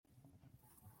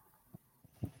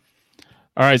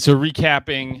All right, so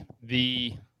recapping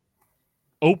the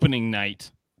opening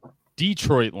night,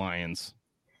 Detroit Lions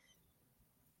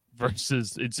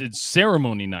versus it's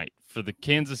ceremony night for the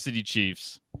Kansas City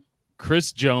Chiefs.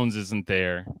 Chris Jones isn't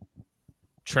there.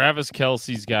 Travis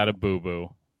Kelce's got a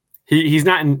boo-boo. He's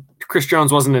not in. Chris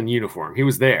Jones wasn't in uniform. He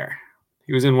was there.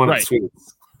 He was in one of the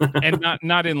suites, and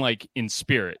not in like in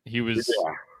spirit. He was.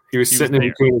 Yeah. He was sitting in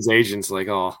between his agents, like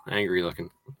all angry looking.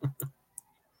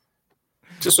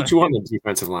 Just what you want in a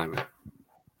defensive lineman.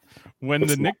 When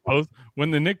the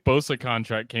Nick Bosa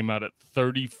contract came out at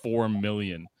 $34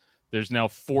 million, there's now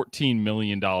 $14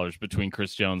 million between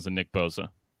Chris Jones and Nick Bosa.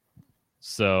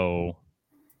 So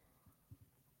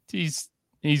he's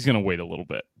gonna wait a little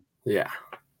bit. Yeah,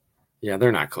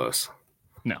 they're not close.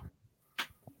 No.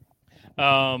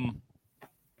 At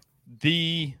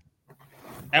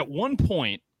one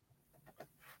point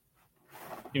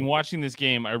in watching this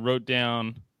game, I wrote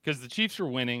down, because the Chiefs were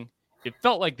winning, it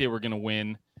felt like they were going to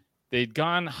win. They'd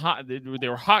gone hot. They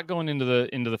were hot going into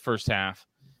the first half.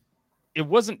 It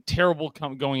wasn't terrible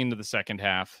going into the second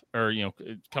half, or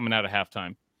coming out of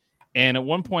halftime. And at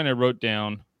one point, I wrote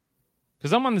down,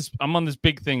 because I'm on this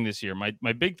big thing this year.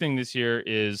 My big thing this year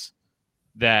is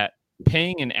that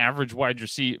paying an average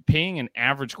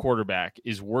quarterback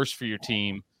is worse for your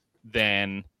team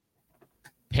than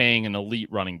paying an elite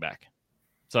running back.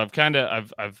 So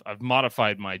I've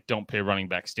modified my don't pay running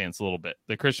back stance a little bit.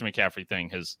 The Christian McCaffrey thing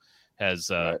has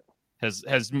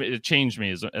changed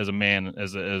me as a man,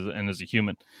 as a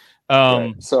human.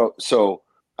 Right. So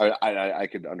I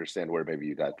could understand where maybe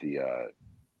you got the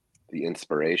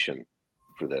inspiration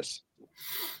for this.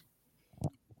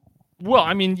 Well,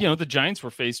 I mean, the Giants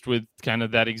were faced with kind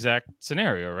of that exact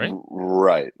scenario, right?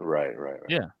 Right.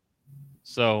 Yeah.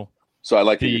 So I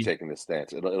like that you're taking this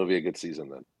stance. It'll be a good season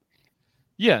then.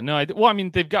 Yeah, no, I mean,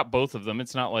 they've got both of them.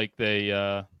 It's not like they.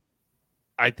 I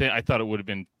thought it would have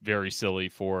been very silly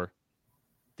for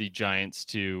the Giants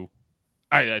to.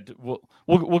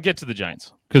 We'll get to the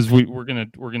Giants, because we're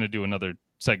gonna do another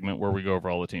segment where we go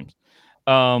over all the teams.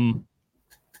 I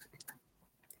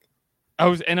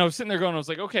was sitting there going, I was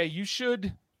like, okay, you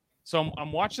should. So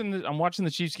I'm watching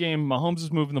the Chiefs game. Mahomes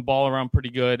is moving the ball around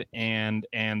pretty good, and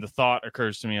the thought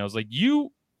occurs to me. I was like,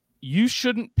 you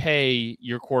shouldn't pay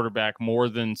your quarterback more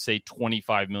than, say,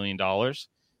 $25 million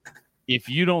if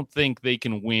you don't think they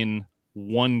can win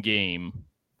one game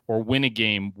or win a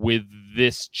game with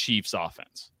this Chiefs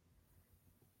offense.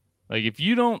 Like, if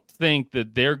you don't think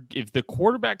that if the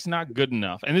quarterback's not good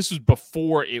enough, and this was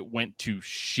before it went to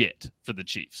shit for the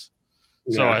Chiefs.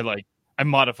 Yeah. So I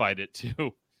modified it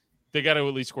to, they got to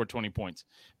at least score 20 points.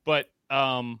 But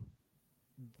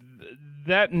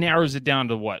that narrows it down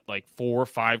to what, like 4 or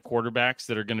 5 quarterbacks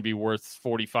that are going to be worth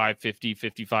 45, 50,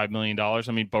 $55 million. I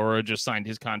mean, Burrow just signed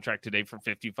his contract today for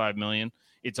 $55 million.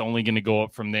 It's only going to go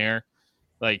up from there.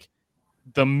 Like,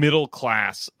 the middle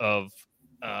class of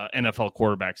NFL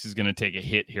quarterbacks is going to take a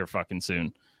hit here fucking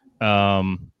soon.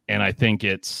 And I think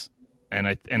it's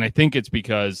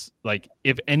because, like,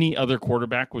 if any other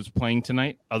quarterback was playing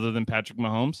tonight other than Patrick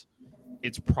Mahomes,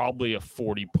 it's probably a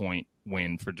 40-point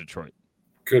win for Detroit.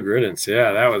 Good riddance.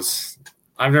 Yeah,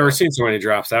 I've never seen so many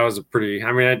drops. That was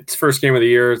it's first game of the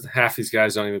year. Half these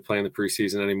guys don't even play in the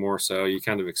preseason anymore, so you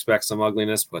kind of expect some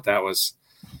ugliness, but that was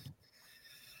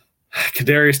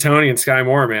Kadarius Toney and Sky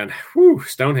Moore, man. Whew,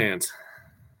 stone hands.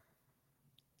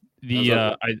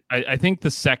 I think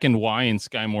the second Y in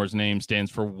Sky Moore's name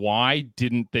stands for, why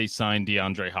didn't they sign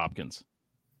DeAndre Hopkins?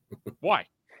 Why?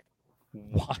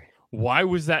 Why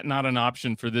was that not an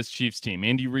option for this Chiefs team?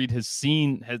 Andy Reid has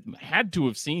had to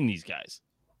have seen these guys.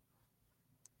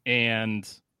 And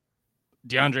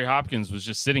DeAndre Hopkins was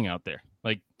just sitting out there.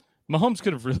 Like, Mahomes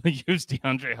could have really used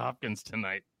DeAndre Hopkins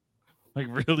tonight, like,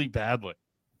 really badly.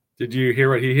 Did you hear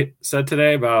what he said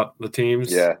today about the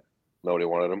teams? Yeah, nobody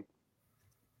wanted him.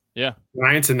 Yeah.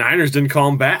 Giants and Niners didn't call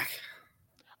him back.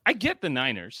 I get the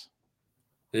Niners.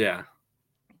 Yeah.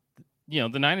 The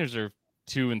Niners are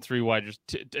 2 and 3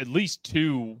 at least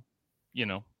 2,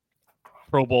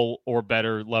 Pro Bowl or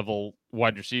better level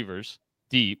wide receivers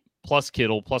deep, plus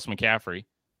Kittle, plus McCaffrey.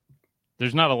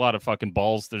 There's not a lot of fucking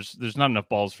balls. There's not enough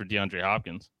balls for DeAndre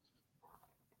Hopkins.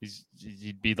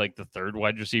 He'd be like the 3rd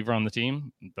wide receiver on the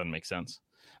team. It doesn't make sense.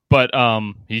 But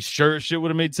he sure shit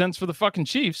would have made sense for the fucking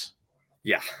Chiefs.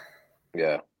 Yeah.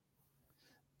 Yeah.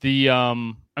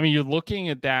 You're looking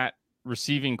at that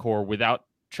receiving core without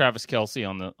Travis Kelce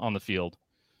on the field,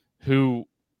 who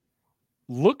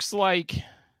looks like,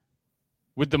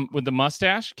 with the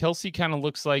mustache, Kelce kind of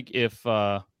looks like if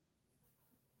like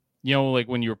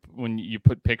when you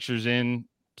put pictures in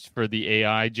for the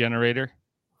AI generator,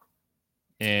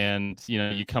 and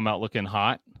you come out looking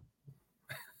hot.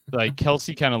 Like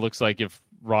Kelce kind of looks like if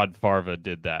Rod Farva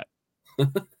did that.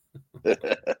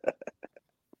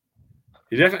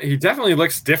 He definitely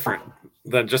looks different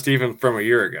than just even from a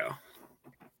year ago.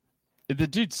 The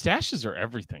dude stashes are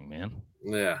everything, man.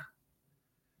 Yeah.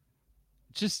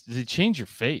 Just they change your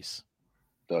face.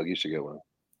 Doug, you should get one.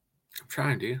 I'm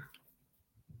trying, dude.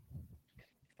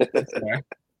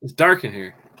 It's dark in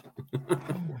here.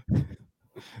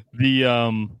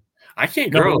 I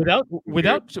can't grow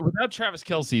without Travis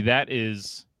Kelce. That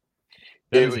is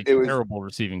a terrible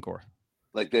receiving core.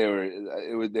 Like they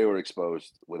were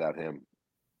exposed without him,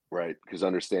 right? Because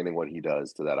understanding what he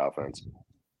does to that offense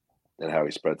and how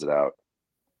he spreads it out.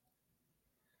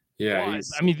 Yeah,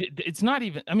 I mean, it's not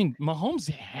even. I mean, Mahomes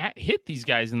hit these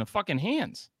guys in the fucking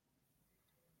hands.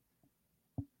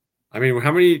 I mean,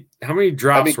 how many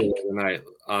drops were there tonight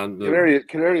on the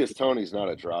Kadarius Toney's not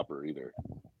a dropper either.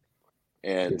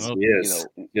 And yes,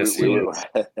 he is.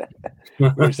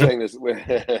 We're saying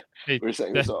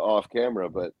this off camera,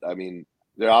 but I mean,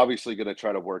 they're obviously going to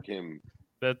try to work him.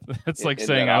 That's like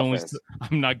saying I'm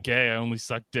not gay. I only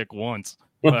sucked dick once.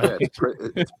 Yeah,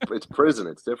 it's prison.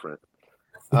 It's different.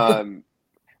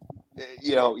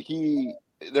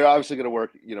 They're obviously going to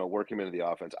work him into the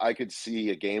offense. I could see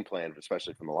a game plan,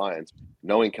 especially from the Lions,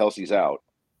 knowing Kelce's out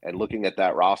and looking at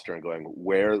that roster and going,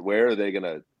 where are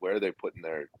they putting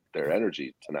their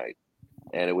energy tonight?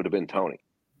 And it would have been Toney.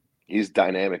 He's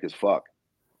dynamic as fuck.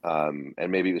 And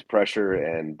maybe it was pressure.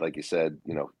 And like you said,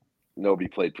 nobody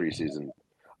played preseason.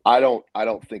 I don't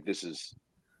think this is,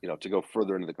 to go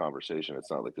further into the conversation,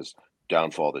 it's not like this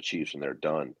downfall of the Chiefs and they're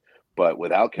done. But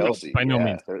without Kelce, by no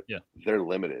means, they're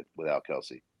limited without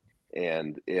Kelce.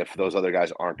 And if those other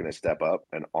guys aren't going to step up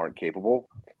and aren't capable,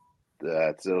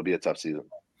 it'll be a tough season.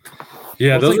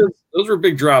 Yeah, those were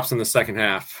big drops in the second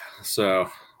half. So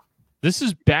this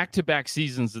is back-to-back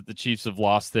seasons that the Chiefs have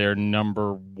lost their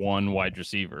number one wide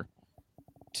receiver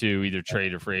to either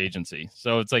trade or free agency.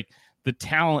 So it's like the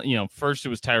talent, first it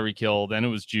was Tyreek Hill, then it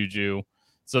was Juju.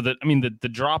 So the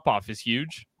drop-off is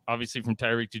huge. Obviously from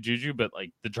Tyreek to Juju, but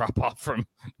like the drop off from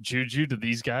Juju to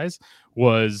these guys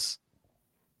was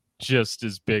just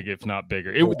as big, if not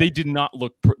bigger. They did not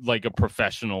look like a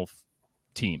professional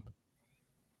team.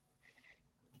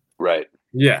 Right.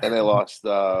 Yeah. And they lost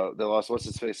what's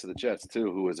his face to the Jets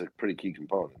too, who was a pretty key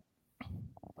component.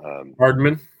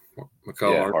 Hardman.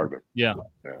 Hardman. Yeah.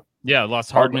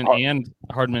 Lost Hardman and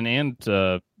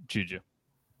Juju.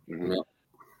 Mm-hmm.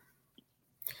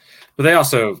 But they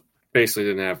also basically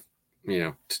didn't have,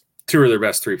 two of their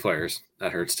best three players.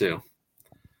 That hurts too.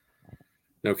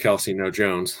 No Kelce, no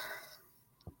Jones.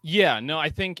 Yeah, no, I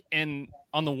think, and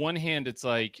on the one hand, it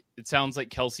sounds like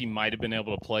Kelce might have been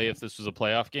able to play if this was a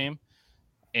playoff game.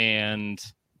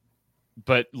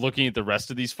 But looking at the rest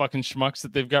of these fucking schmucks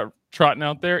that they've got trotting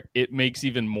out there, it makes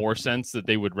even more sense that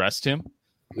they would rest him.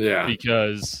 Yeah.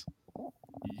 Because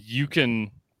you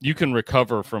can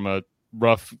recover from a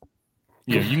rough,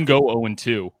 you can go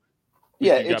 0-2.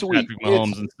 Yeah, it's weak. Patrick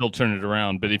Mahomes and still turn it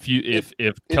around. But if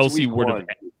Kelce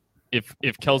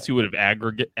would have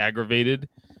aggravated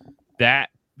that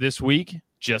this week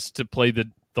just to play the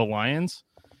Lions,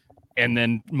 and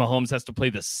then Mahomes has to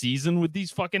play the season with these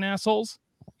fucking assholes.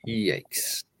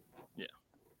 Yikes!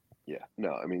 Yeah.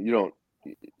 No, I mean you don't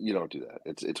do that.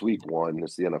 It's week one.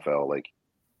 It's the NFL. Like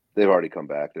they've already come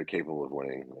back. They're capable of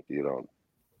winning. Like you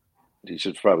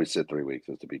should probably sit 3 weeks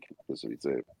just to be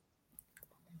safe.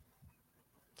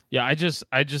 Yeah, I just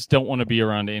don't want to be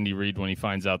around Andy Reid when he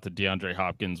finds out that DeAndre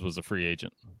Hopkins was a free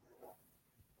agent.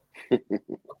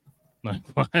 Like,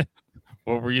 what?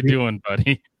 What were you doing,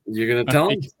 buddy? You're going to tell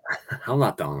him? I'm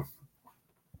not telling him.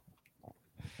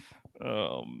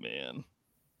 Oh, man.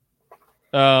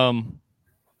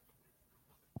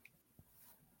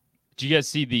 Did you guys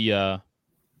see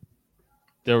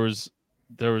there was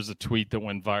a tweet that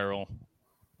went viral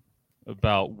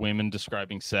about women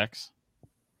describing sex?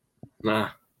 Nah.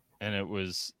 And it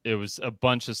was a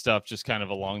bunch of stuff just kind of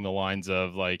along the lines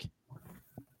of like,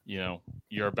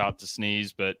 you're about to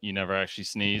sneeze, but you never actually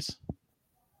sneeze.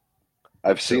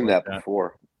 I've seen that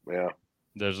before. Yeah.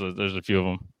 There's a few of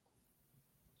them.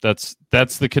 That's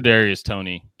the Kadarius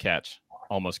Toney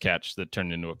almost catch that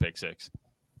turned into a pick six.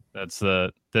 That's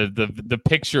the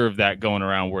picture of that going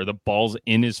around where the ball's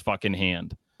in his fucking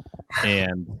hand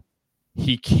and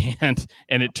he can't,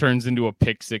 and it turns into a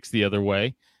pick six the other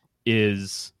way.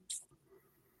 It's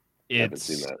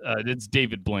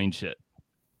David Blaine shit.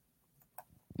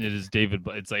 It is David.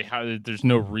 It's like how there's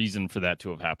no reason for that to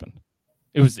have happened.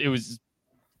 It was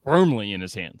firmly in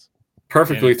his hands.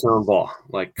 Perfectly thrown ball.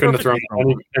 Like couldn't have thrown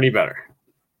any better.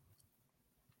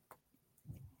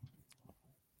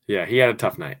 Yeah, he had a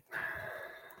tough night.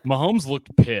 Mahomes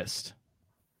looked pissed.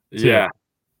 too. Yeah.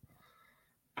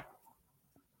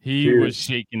 He Dude. was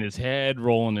shaking his head,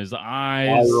 rolling his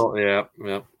eyes. Yeah.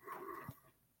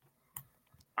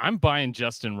 I'm buying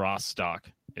Justin Ross stock.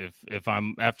 If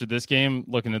I'm after this game,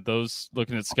 looking at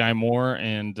Sky Moore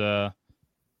and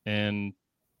Kadarius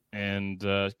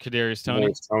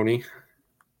Toney.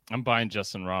 I'm buying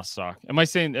Justin Ross stock. Am I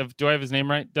saying? Do I have his name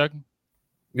right, Doug?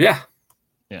 Yeah,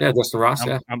 Justin Ross.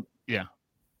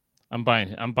 I'm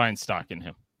buying stock in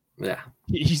him. Yeah,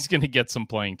 he's going to get some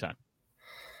playing time.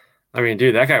 I mean,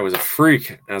 dude, that guy was a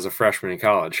freak as a freshman in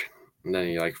college, and then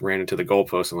he ran into the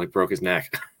goalpost and broke his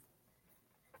neck.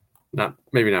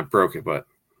 Maybe not broke it, but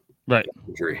right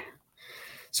injury.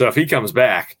 So if he comes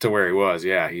back to where he was,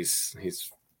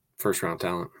 he's first round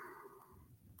talent.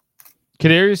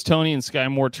 Kadarius Toney and Sky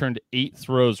Moore turned 8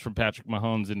 throws from Patrick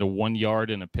Mahomes into 1 yard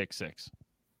and a pick six.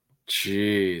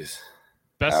 Jeez.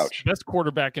 Best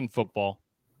quarterback in football.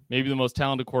 Maybe the most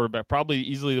talented quarterback. Probably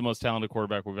easily the most talented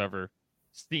quarterback we've ever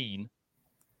seen.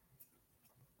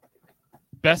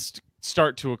 Best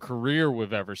start to a career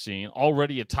we've ever seen.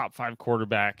 Already a top 5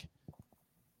 quarterback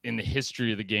in the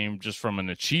history of the game, just from an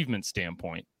achievement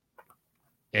standpoint.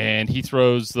 And he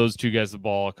throws those two guys the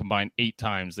ball combined 8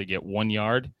 times. They get 1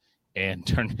 yard and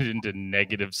turn it into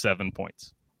 -7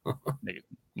 points.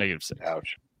 -6.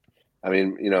 Ouch. I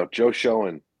mean, Joe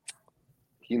Schoen,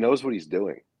 he knows what he's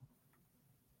doing.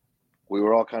 We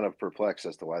were all kind of perplexed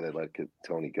as to why they let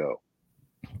Toney go,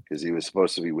 because he was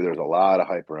supposed to be. There was a lot of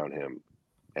hype around him,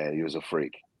 and he was a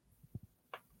freak.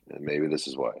 And maybe this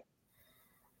is why.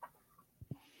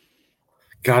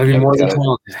 Got to be more than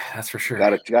talented. That's for sure. Got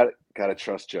to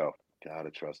trust Joe. Got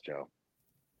to trust Joe.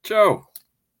 Joe.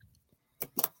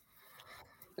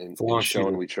 And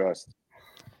Schoen we trust.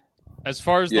 As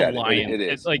far as the Lions,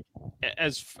 it's like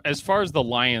as far as the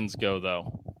Lions go,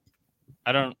 though,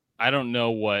 I don't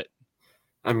know what.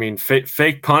 I mean,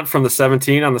 fake punt from the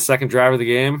 17 on the second drive of the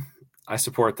game. I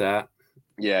support that.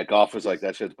 Yeah, Goff was like,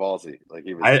 that shit's ballsy. Like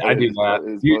he was. I do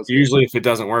that. Usually, if it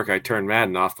doesn't work, I turn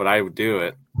Madden off, but I would do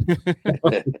it.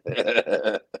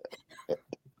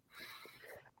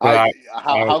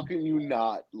 How can you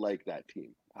not like that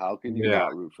team? How can you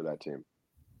not root for that team?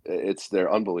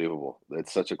 They're unbelievable.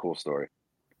 It's such a cool story.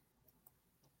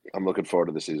 I'm looking forward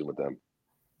to the season with them.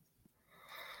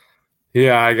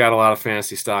 Yeah, I got a lot of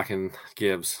fantasy stock in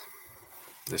Gibbs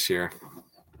this year.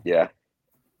 Yeah.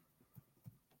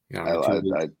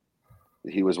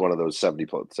 He was one of those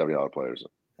 $70 players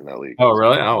in that league. Oh,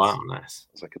 really? Oh, wow, nice.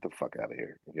 I was like, get the fuck out of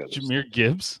here. Jahmyr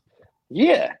Gibbs?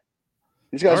 Yeah.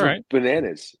 These guys are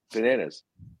bananas. Bananas.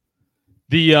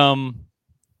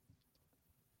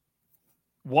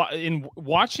 In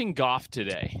watching Goff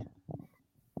today,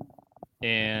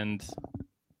 and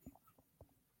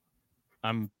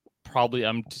I'm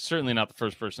certainly not the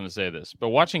first person to say this, but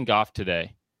watching Goff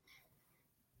today,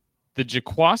 the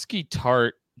Jaquiski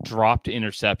Tartt dropped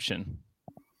interception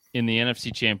in the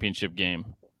NFC Championship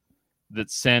game that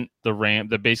sent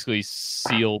that basically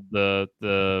sealed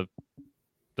the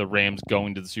Rams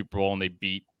going to the Super Bowl, and they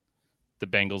beat the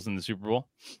Bengals in the Super Bowl.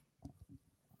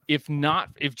 If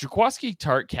Jaquiski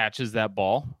Tartt catches that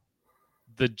ball,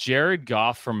 the Jared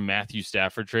Goff from Matthew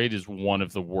Stafford trade is one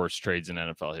of the worst trades in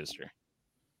NFL history.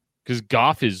 Because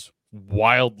Goff is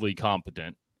wildly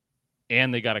competent,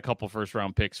 and they got a couple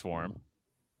first-round picks for him.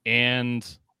 And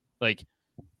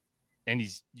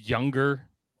he's younger.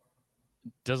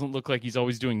 Doesn't look like he's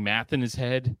always doing math in his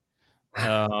head.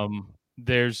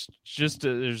 There's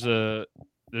a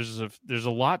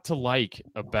lot to like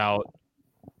about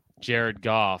Jared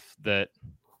Goff that,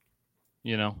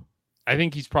 I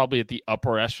think he's probably at the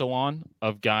upper echelon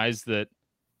of guys that,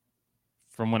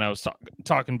 from when I was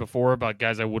talking before about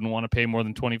guys I wouldn't want to pay more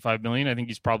than $25 million, I think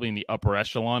he's probably in the upper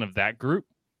echelon of that group.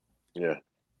 Yeah.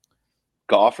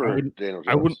 Goff or Daniel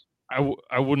Jones?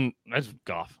 I wouldn't. That's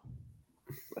Goff.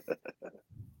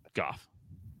 Goff.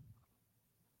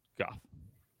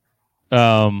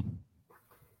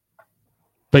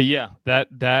 But yeah,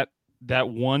 that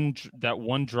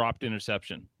one dropped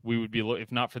interception, we would be,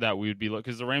 if not for that, we would be,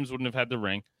 because the Rams wouldn't have had the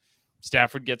ring.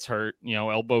 Stafford gets hurt,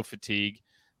 elbow fatigue,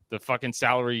 the fucking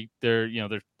salary. They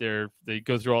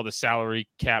go through all the salary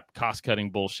cap cost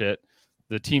cutting bullshit.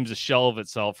 The team's a shell of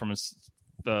itself from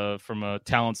a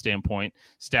talent standpoint.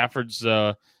 Stafford's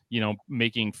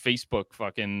making Facebook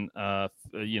fucking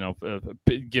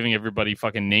giving everybody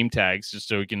fucking name tags just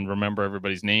so he can remember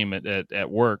everybody's name at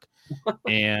work.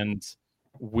 And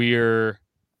we're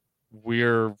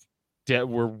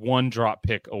one drop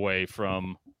pick away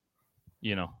from,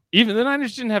 even the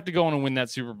Niners didn't have to go on and win that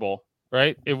Super Bowl.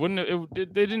 right? It wouldn't. They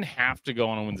didn't have to go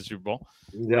on and win the Super Bowl.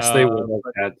 Yes, they would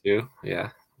have had to. Yeah.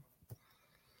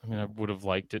 I mean, I would have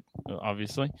liked it,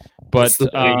 obviously, but It's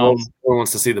the Bengals. Who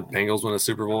wants to see the Bengals win a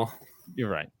Super Bowl? You're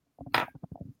right.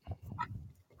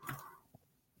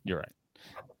 You're right.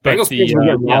 But Bengals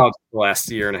the last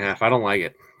year and a half. I don't like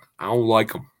it. I don't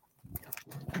like them.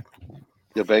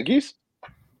 The Bengies?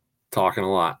 Talking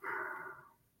a lot.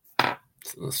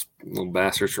 Those little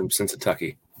bastards from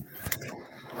Cincinnati.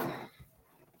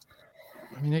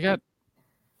 I mean,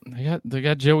 they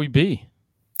got Joey B.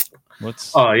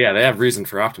 Oh yeah, they have reason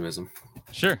for optimism.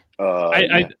 Sure.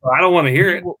 I don't want to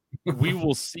hear it. We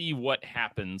will see what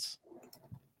happens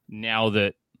now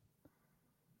that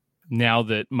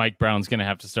Mike Brown's going to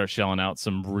have to start shelling out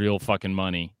some real fucking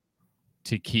money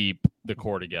to keep the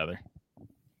core together.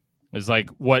 It's like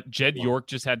what Jed York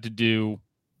just had to do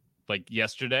like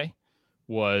yesterday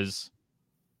was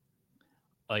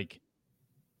like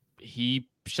he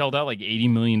shelled out like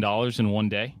 $80 million in one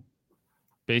day,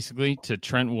 basically, to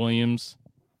Trent Williams,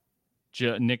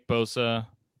 Nick Bosa,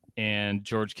 and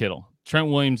George Kittle. Trent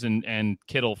Williams and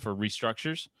Kittle for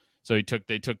restructures. So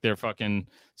they took their fucking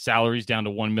salaries down to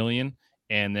 $1 million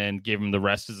and then gave them the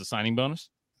rest as a signing bonus.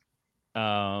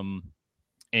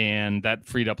 And that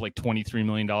freed up like $23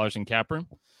 million in cap room.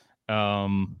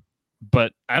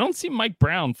 But I don't see Mike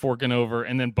Brown forking over,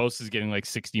 and then Bosa's getting like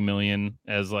 $60 million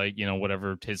as like, you know,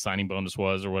 whatever his signing bonus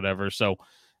was or whatever. So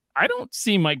I don't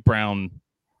see Mike Brown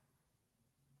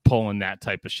pulling that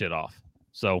type of shit off.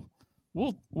 So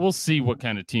we'll see what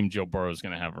kind of team Joe Burrow is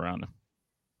going to have around him.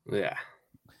 Yeah.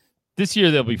 This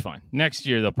year they'll be fine. Next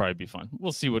year they'll probably be fine.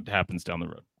 We'll see what happens down the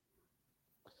road.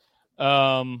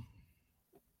 All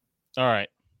right.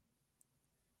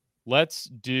 Let's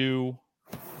do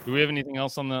we have anything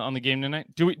else on the game tonight?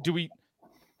 Do we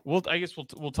I guess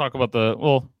we'll talk about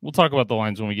we'll talk about the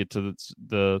Lions when we get to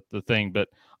the thing, but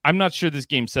I'm not sure this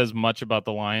game says much about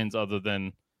the Lions other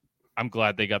than I'm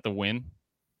glad they got the win.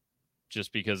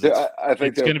 Just because I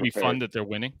think it's going to be fun that they're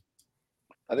winning.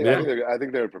 I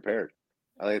think they're prepared.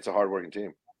 I think it's a hardworking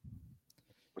team.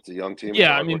 It's a young team.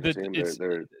 Yeah, I mean,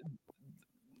 they're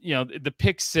you know, the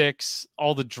pick six,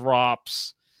 all the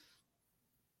drops.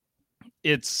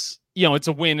 It's, you know, it's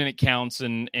a win and it counts,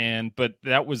 but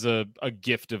that was a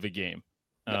gift of a game.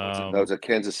 That was a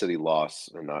Kansas City loss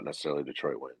and not necessarily a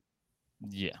Detroit win.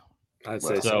 Yeah, I'd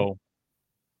say so.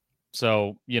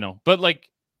 So, you know, but like,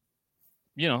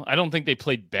 you know, I don't think they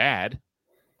played bad,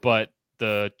 but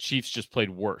the Chiefs just played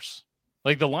worse.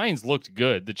 Like the Lions looked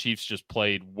good. The Chiefs just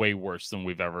played way worse than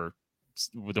we've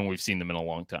seen them in a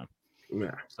long time.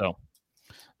 Yeah. So,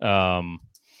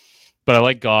 but I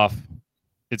like Goff.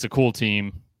 It's a cool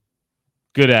team,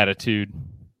 good attitude,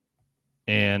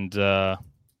 and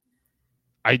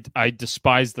I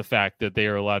despise the fact that they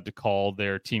are allowed to call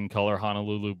their team color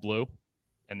Honolulu blue,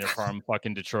 and they're from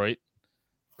fucking Detroit.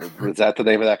 Is that the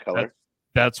name of that color?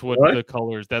 That's what the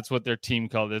colors. That's what their team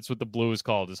color. That's what the blue is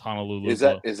called. Is Honolulu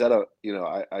blue. Is that a, you know,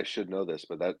 I should know this,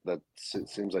 but that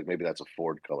seems like maybe that's a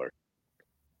Ford color.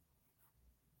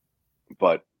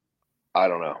 But I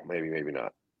don't know. Maybe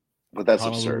not. But that's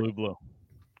Honolulu absurd. Blue.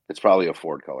 It's probably a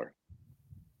Ford color.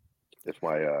 If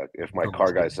my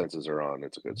car guy senses are on,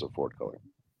 it's a Ford color.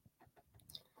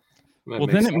 Well,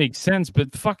 then it makes sense.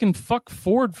 But fuck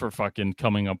Ford for fucking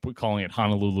coming up with calling it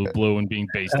Honolulu Blue and being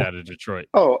based out of Detroit.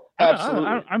 Oh,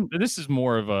 absolutely. This is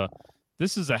more of a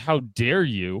how dare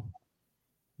you,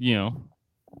 you know,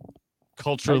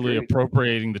 culturally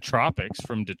appropriating the tropics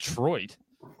from Detroit.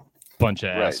 Bunch of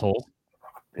assholes.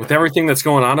 With everything that's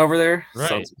going on over there,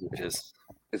 right?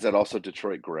 Is that also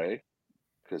Detroit gray?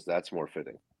 Because that's more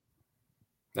fitting.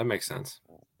 That makes sense.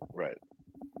 Right.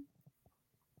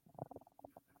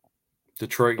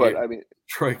 Detroit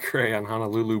gray on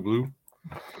Honolulu blue.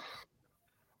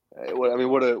 I mean,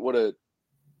 what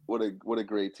a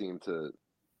great team to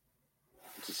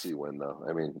see win, though.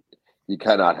 I mean, you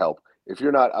cannot help if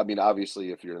you're not. I mean,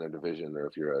 obviously, if you're in their division or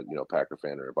if you're a Packer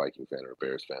fan or a Viking fan or a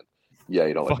Bears fan, yeah,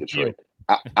 you don't like Detroit.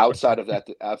 Outside of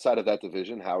that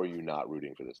division, how are you not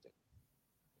rooting for this team?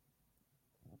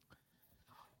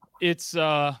 It's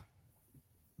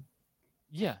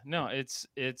yeah, no, it's.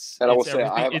 And I will say,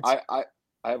 I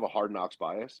have a Hard Knocks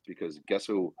bias because guess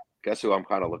who I'm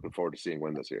kind of looking forward to seeing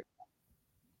win this year?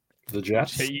 The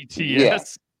Jets. Jets. Yeah,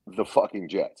 the fucking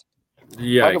Jets.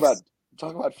 Yeah.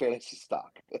 Talk about fantasy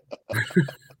stock.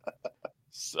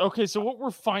 Okay, so what we're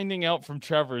finding out from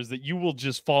Trevor is that you will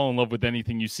just fall in love with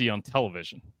anything you see on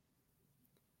television.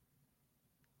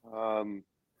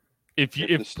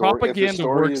 If propaganda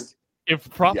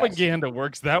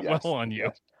works that well on you,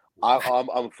 yes.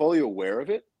 I'm fully aware of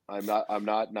it. I'm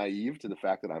not naive to the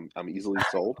fact that I'm easily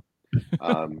sold.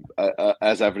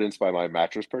 as evidenced by my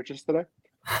mattress purchase today.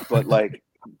 But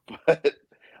but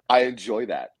I enjoy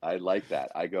that. I like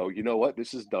that. I go, you know what?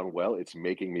 This is done well. It's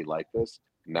making me like this.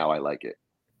 Now I like it.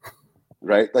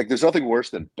 Right? Like, there's nothing worse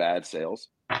than bad sales,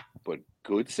 but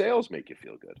good sales make you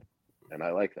feel good, and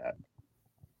I like that.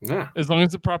 Yeah. As long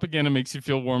as the propaganda makes you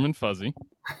feel warm and fuzzy.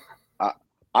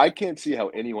 I can't see how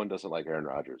anyone doesn't like Aaron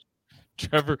Rodgers.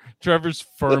 Trevor's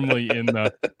firmly in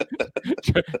the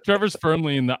Trevor's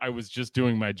firmly in the I was just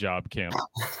doing my job camp.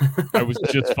 I was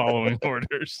just following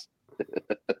orders.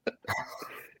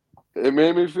 It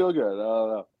made me feel good. I don't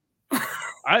know.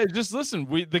 I just listen.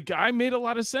 The guy made a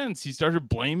lot of sense. He started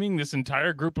blaming this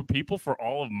entire group of people for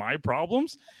all of my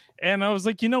problems, and I was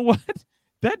like, you know what?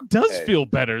 That does feel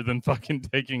better than fucking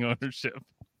taking ownership.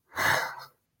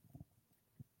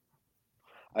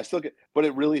 I still get, but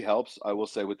it really helps. I will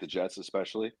say with the Jets,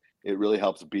 especially, it really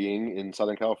helps being in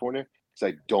Southern California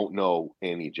because I don't know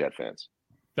any Jet fans.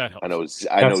 That helps.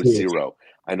 I know zero.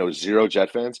 I know zero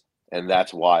Jet fans, and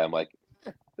that's why I'm like,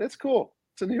 that's cool.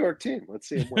 It's a New York team. Let's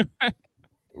see them win.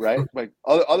 Right? Like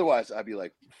otherwise, I'd be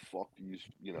like, fuck you.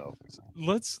 You know.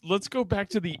 Let's go back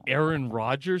to the Aaron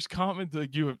Rodgers comment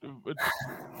that you.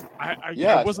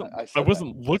 I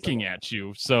wasn't looking at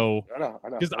you, so I know.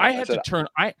 Because I had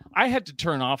to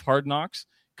turn off Hard Knocks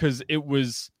because it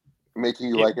was making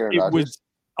you like Aaron Rodgers. It was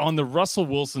on the Russell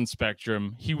Wilson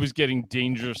spectrum. He was getting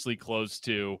dangerously close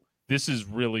to this is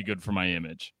really good for my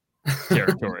image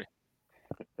territory.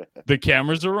 The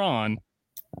cameras are on.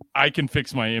 I can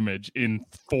fix my image in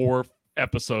 4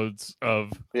 episodes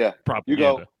of propaganda. You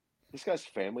go, this guy's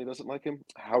family doesn't like him.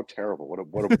 How terrible!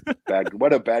 What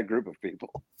a bad group of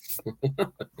people.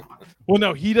 Well,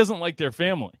 no, he doesn't like their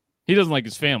family. He doesn't like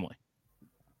his family.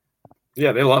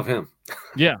 Yeah, they love him.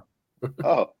 Yeah.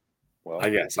 Oh, well, I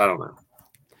guess I don't know.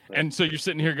 And so you're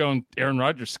sitting here going, Aaron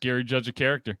Rodgers, scary judge of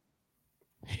character.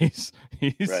 He's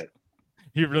right.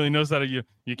 He really knows how to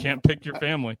you can't pick your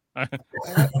family. I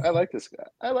like this guy.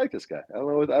 I don't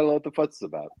know what the fuss is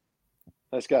about.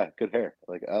 Nice guy, good hair.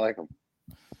 I like him.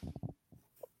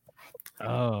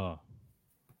 Oh,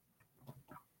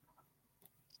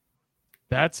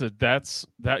 that's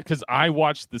because I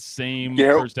watched the same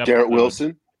first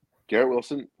episode. Garrett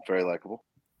Wilson, very likable.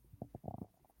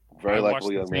 Very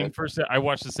likable young man. I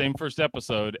watched the same first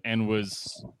episode and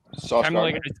was kind of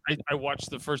like I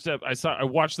watched the first I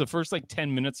watched the first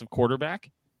 10 minutes of Quarterback,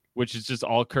 which is just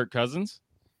all Kirk Cousins,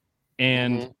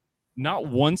 and not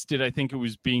once did I think it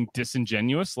was being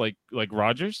disingenuous like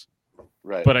Rodgers,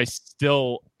 right? But I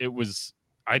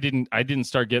didn't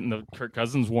start getting the Kirk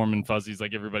Cousins warm and fuzzies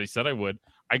like everybody said I would.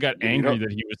 I got angry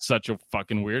that he was such a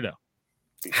fucking weirdo.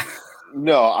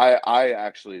 No, I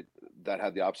actually that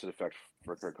had the opposite effect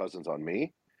for Kirk Cousins on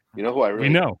me. You know who I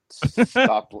really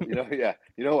stopped? You know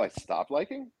who I stopped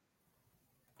liking?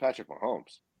 Patrick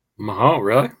Mahomes. Mahomes,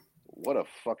 really? What a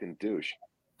fucking douche!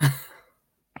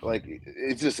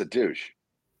 It's just a douche.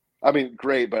 I mean,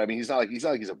 great, but I mean, he's not like he's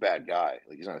a bad guy.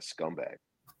 Like, he's not a scumbag,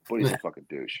 but he's a fucking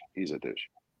douche. He's a douche.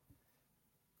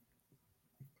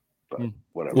 But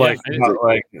whatever. Like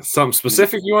something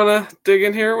specific you want to dig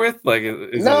in here with? Like,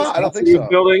 I don't think so.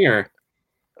 Building or.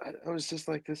 I was just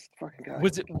like, this fucking guy.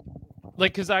 Was it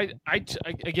like because I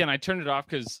turned it off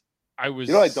because I was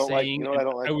I don't like. You know what I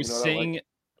don't like.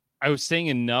 I was saying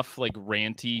enough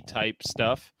ranty type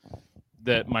stuff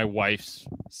that my wife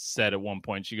said at one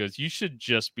point. She goes, "You should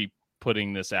just be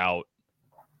putting this out.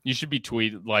 You should be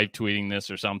live tweeting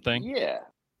this or something." Yeah.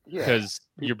 Because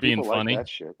you're being funny. Like that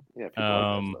shit. Yeah. Like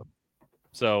that stuff.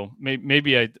 So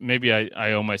maybe I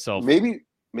owe myself. Maybe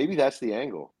that's the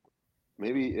angle.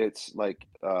 Maybe it's like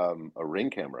a Ring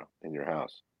camera in your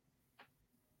house.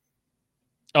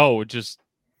 Oh, just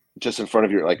in front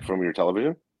of your from your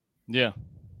television. Yeah.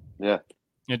 Yeah.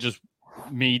 And just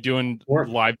me doing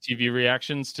live TV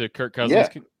reactions to Kirk Cousins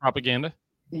propaganda.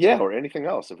 Yeah, or anything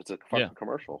else if it's a fucking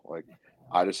commercial. Like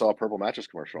I just saw a Purple Mattress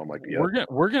commercial. I'm like,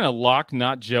 we're gonna lock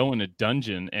Not Joe in a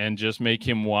dungeon and just make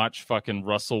him watch fucking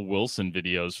Russell Wilson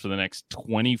videos for the next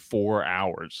 24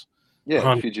 hours.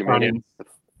 Yeah,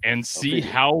 and see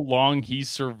how long he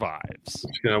survives.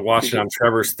 Just gonna watch it on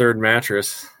Trevor's third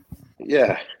mattress.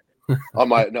 Yeah, on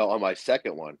my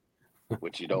second one,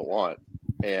 which you don't want,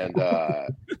 and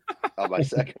on my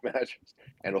second mattress,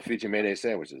 and it'll feed you mayonnaise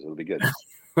sandwiches. It'll be good.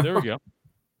 There we go.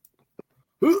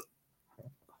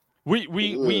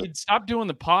 We stopped doing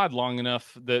the pod long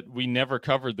enough that we never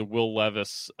covered the Will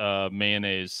Levis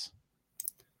mayonnaise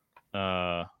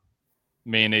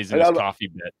in his coffee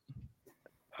bit.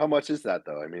 How much is that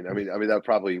though? I mean that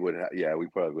probably would. We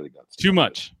probably would have got too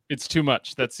much. It's too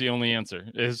much. That's the only answer.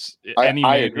 I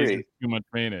agree. Is too much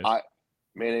mayonnaise.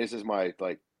 Mayonnaise is my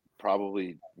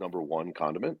probably number one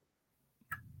condiment,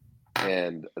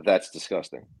 and that's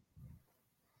disgusting.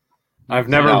 I've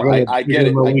never Now, been I get it. a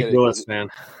I Malik get it Willis fan.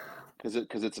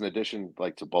 because it's an addition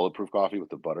like to bulletproof coffee with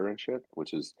the butter and shit,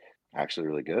 which is actually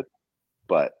really good.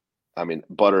 But I mean,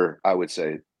 butter, I would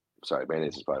say. Sorry,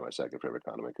 mayonnaise is probably my second favorite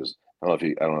condiment because I don't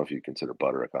know if you consider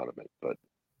butter a condiment, but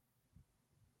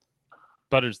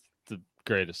Butter's the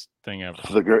greatest thing ever.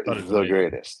 the Butter's amazing.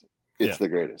 greatest. It's Yeah. the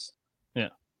greatest.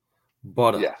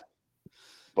 Butter. Yeah,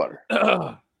 butter. There's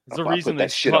a I reason put they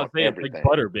that shit on say it's everything. like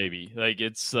butter, baby. Like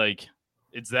it's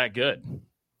that good.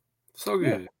 So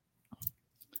good.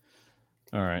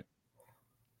 All right.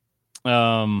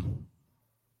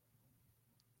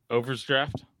 Overs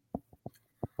draft.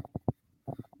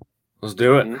 Let's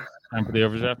do it. Mhm. Time for the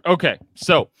overs draft. Okay,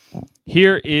 so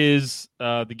here is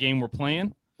the game we're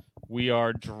playing. We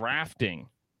are drafting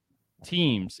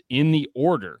teams in the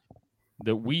order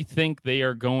that we think they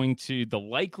are going to, the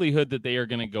likelihood that they are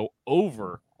going to go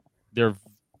over their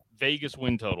Vegas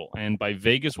win total. And by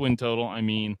Vegas win total, I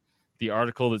mean the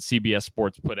article that CBS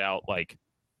Sports put out like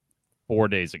 4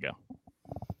 days ago.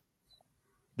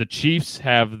 The Chiefs,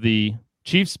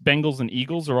 Bengals, and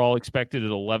Eagles are all expected at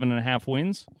 11.5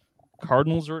 wins.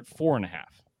 Cardinals are at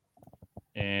 4.5.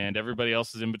 And everybody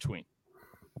else is in between.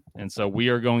 And so we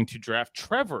are going to draft.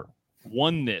 Trevor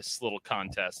won this little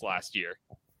contest last year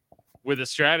with a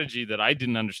strategy that I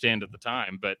didn't understand at the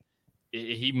time, but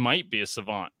he might be a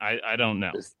savant. I don't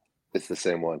know. It's the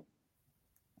same one.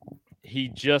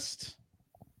 I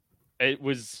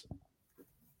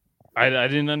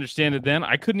didn't understand it then.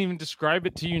 I couldn't even describe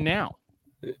it to you now,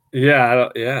 Yeah.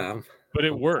 but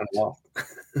it worked. I don't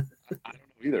know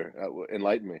either.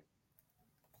 Enlighten me.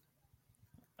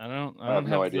 I don't I have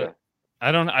no idea.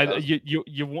 I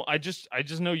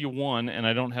just know you won, and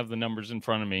I don't have the numbers in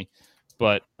front of me,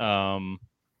 but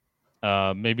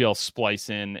maybe I'll splice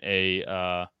in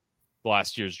a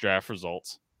last year's draft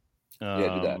results. Do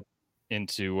that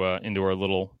into our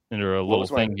little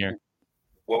thing here.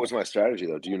 What was my strategy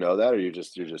though? Do you know that, or you're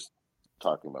just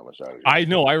talking about my strategy? I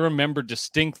know. I remember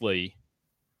distinctly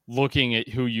looking at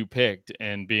who you picked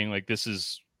and being like, "This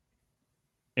is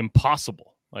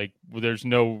impossible. Like, there's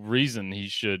no reason we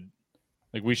shouldn't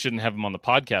have him on the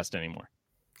podcast anymore."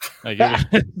 Like,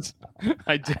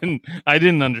 I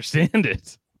didn't understand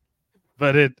it,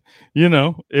 but it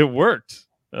worked.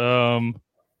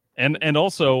 And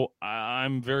also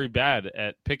I'm very bad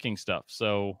at picking stuff.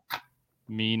 So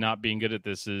me not being good at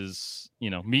this is,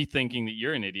 me thinking that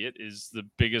you're an idiot is the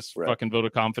biggest fucking vote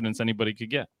of confidence anybody could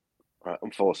get.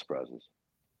 I'm full of surprises.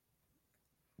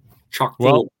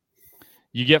 Well,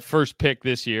 you get first pick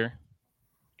this year.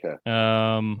 Okay.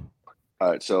 All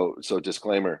right. So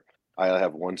disclaimer, I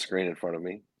have one screen in front of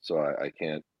me, so I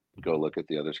can't go look at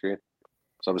the other screen.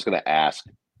 So I'm just going to ask.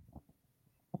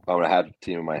 I'm going to have a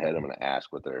team in my head. I'm going to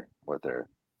ask what their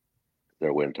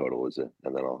win total is, and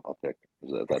then I'll pick.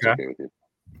 That's okay with you.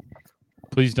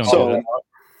 Please don't do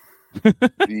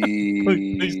that.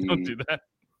 Please don't do that.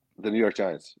 The New York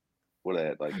Giants. What are they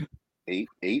at? Like 8?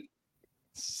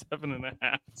 7.5.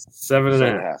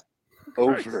 7.5.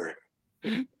 Over.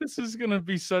 This is going to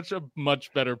be such a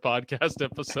much better podcast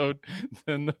episode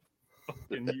than the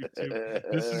fucking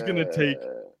YouTube. This is going to take.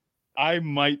 I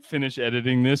might finish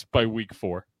editing this by week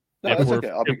 4. No, that's okay.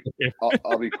 I'll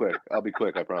be quick.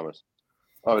 I promise.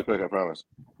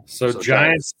 So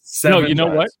Giants 7. No, you know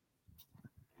what?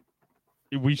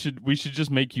 We should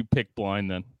just make you pick blind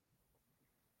then.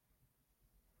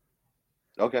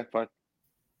 Okay, fine.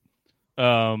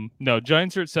 No,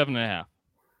 Giants are at 7.5.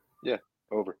 Yeah,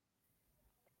 over.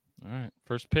 All right,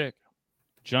 first pick,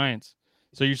 Giants.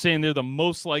 So you're saying they're the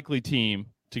most likely team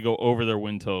to go over their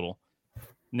win total.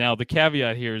 Now the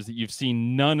caveat here is that you've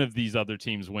seen none of these other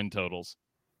teams' win totals.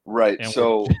 Right.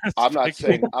 So I'm not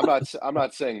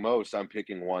saying most. I'm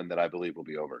picking one that I believe will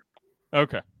be over.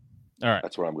 Okay. All right.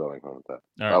 That's where I'm going from with that.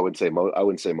 Right. I wouldn't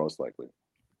say most likely.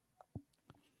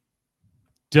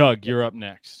 Doug, you're up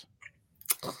next.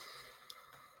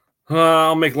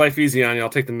 I'll make life easy on you. I'll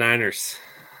take the Niners.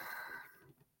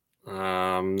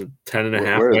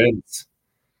 10.5 wins.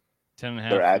 10.5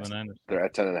 for the Niners. They're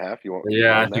at 10.5. You want?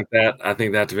 Yeah, I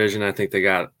think that division. I think they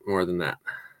got more than that.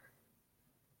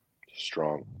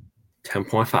 Strong.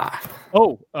 10.5.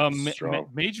 Oh, Strong.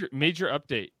 major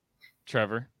update,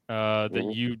 Trevor.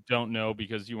 That you don't know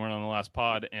because you weren't on the last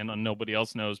pod, and nobody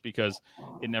else knows because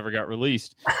it never got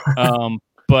released.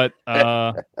 But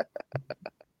I'm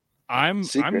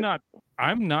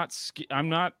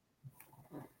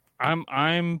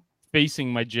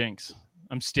facing my jinx.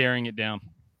 I'm staring it down.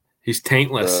 He's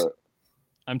taintless.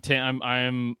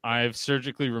 I've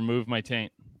surgically removed my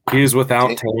taint. He is without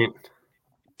taint.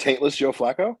 Taintless Joe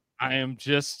Flacco? I'm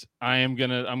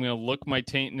gonna look my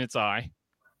taint in its eye.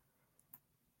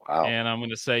 Wow. And I'm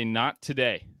gonna say not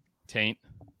today, taint.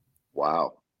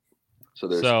 Wow.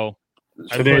 So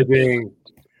today being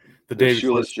the day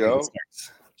before Shoeless Joe,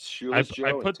 Shoeless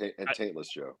Joe, and Taintless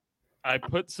Joe. I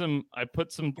put some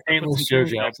Taintless Joe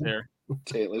Jackson there.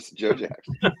 Taintless Joe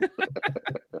Jackson.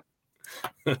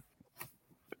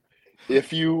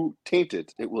 If you taint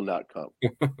it, it will not come.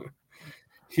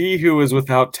 He who is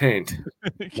without taint,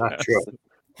 not Joe.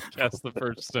 Cast the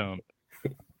first stone.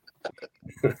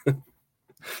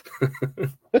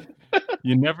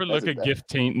 You never look a gift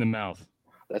taint in the mouth.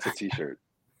 That's a T-shirt.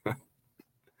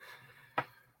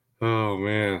 Oh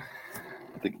man,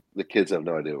 the kids have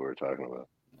no idea what we're talking about.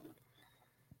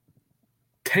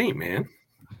 Taint, man.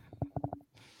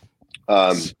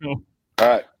 All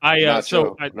right. I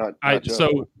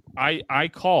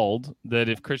called that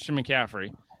if Christian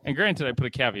McCaffrey, and granted, I put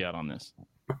a caveat on this,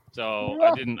 so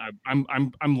I didn't.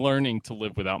 I'm learning to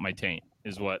live without my taint.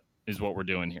 Is what we're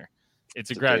doing here. It's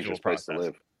a gradual process. To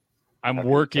live. I'm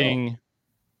working.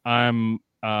 I'm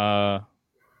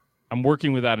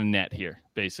working without a net here,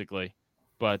 basically.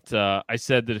 But I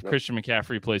said that if Christian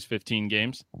McCaffrey plays 15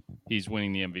 games, he's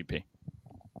winning the MVP.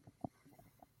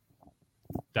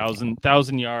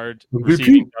 1,000-yard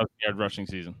receiving, 1,000-yard rushing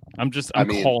season. I'm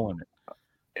calling it.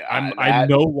 I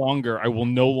will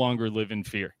no longer live in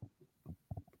fear.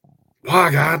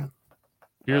 Oh God.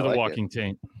 Fear the walking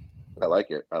taint. I like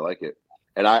it.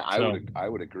 And I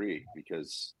would agree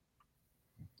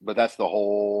but that's the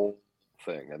whole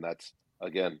thing. And that's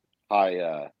again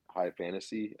high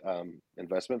fantasy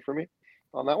investment for me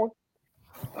on that one.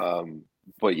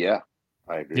 But yeah,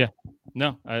 I agree. Yeah.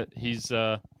 No, he's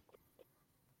I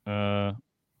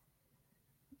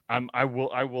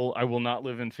will not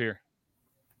live in fear.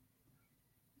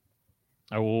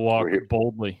 I will walk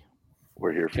boldly.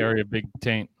 We're here for carry a big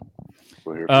taint.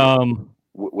 We're here for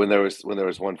when there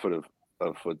was 1 foot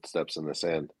of footsteps in the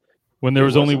sand. When there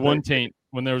was only one taint.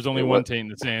 When there was only one taint in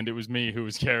the sand, it was me who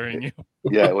was carrying you.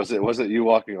 Yeah, it wasn't you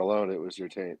walking alone, it was your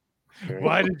taint.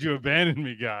 Why did you abandon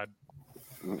me, God?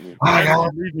 Mm-mm. Why did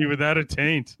you leave me without a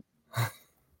taint?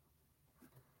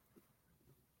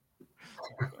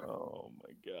 Oh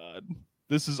my God.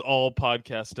 This is all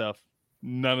podcast stuff.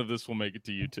 None of this will make it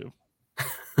to YouTube.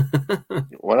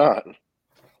 Why not?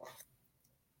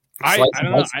 I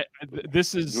don't know.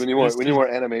 This is we need more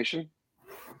animation.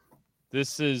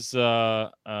 This is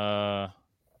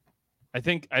I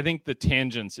think the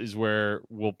tangents is where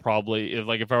we'll probably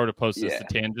if I were to post this to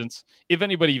tangents, if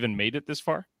anybody even made it this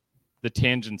far, the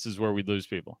tangents is where we lose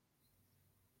people.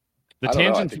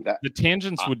 The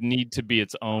tangents would need to be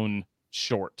its own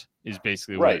short is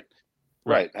basically right.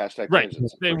 Right. Hashtag right.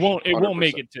 tangents. It won't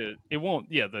make it to it won't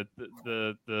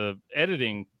the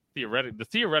editing the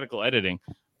theoretical editing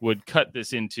would cut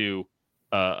this into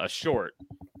a short,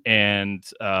 and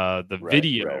the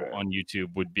video on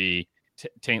YouTube would be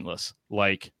taintless,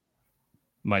 like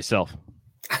myself.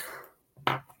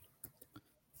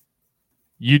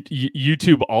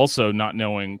 YouTube also not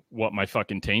knowing what my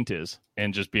fucking taint is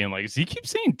and just being like, does he keep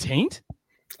saying taint?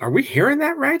 Are we hearing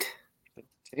that right?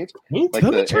 Taint? Like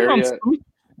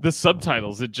the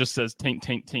subtitles, it just says taint,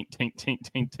 taint, taint, taint, taint,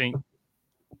 taint, taint.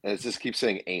 And it just keeps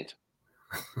saying ain't.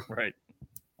 Right.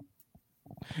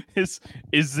 Is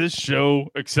this show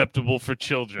acceptable for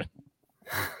children?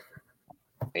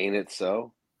 Ain't it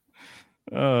so?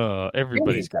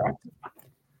 Everybody's got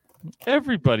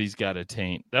a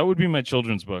taint. That would be my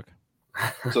children's book.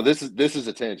 So this is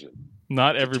a tangent.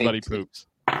 Not everybody poops.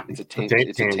 It's a taint.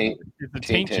 It's a taint. It's a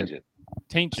tangent.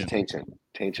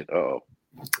 Tangent. Oh.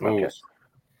 Okay.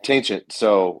 Tangent.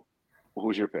 So,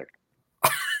 who's your pick?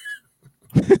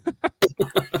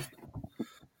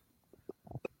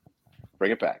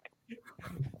 Bring it back.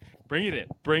 Bring it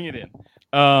in.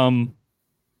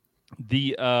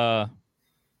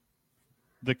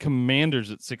 The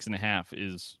Commanders at 6.5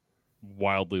 is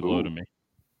wildly low to me.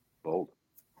 Bold.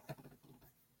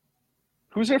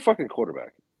 Who's their fucking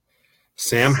quarterback?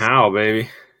 Sam Howell, baby.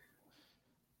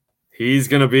 He's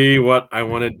gonna be what I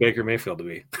wanted Baker Mayfield to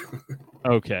be.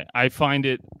 Okay, I find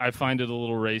it a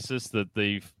little racist that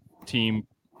the team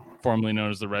formerly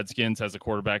known as the Redskins has a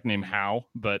quarterback named Howe,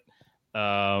 but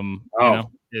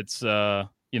it's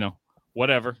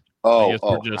whatever. How?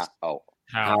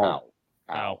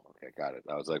 Okay, got it.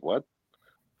 I was like, what?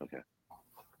 Okay.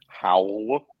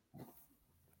 Howl.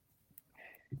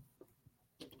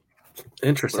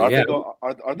 Interesting.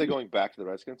 Aren't they going back to the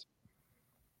Redskins?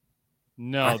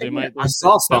 No, they might. I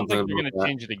saw something. They're going to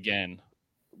change it again.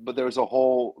 But there was a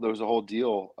whole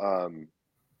deal.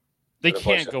 They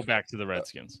can't go back to the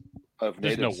Redskins.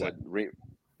 There's no way.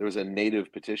 there was a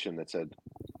native petition that said,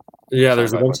 Yeah,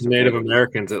 there's a Signed by a bunch bunch of of Native natives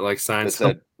Americans that like that signed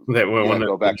said, that when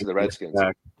go back to the Redskins,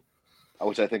 back.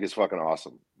 which I think is fucking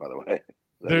awesome, by the way.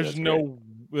 There's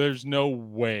no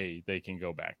way they can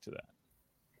go back to that.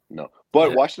 No,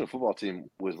 but Yeah. Washington football team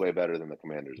was way better than the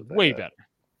Commanders. At that Way day. better.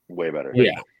 Way better.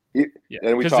 Yeah.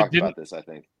 And we 'Cause talked about this. I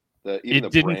think even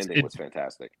the branding was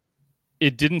fantastic.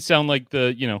 It didn't sound like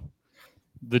the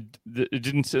it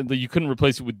didn't sound that you couldn't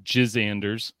replace it with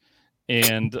Jizzanders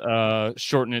and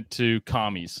shorten it to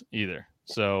commies either.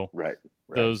 So Right.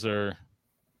 those are,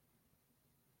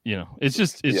 it's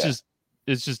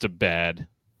just a bad.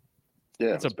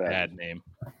 Yeah, It's a bad name.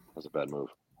 It was a bad move.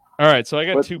 All right, so I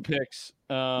got But- 2 picks.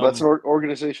 That's an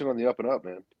organization on the up and up,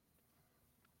 man.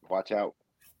 Watch out.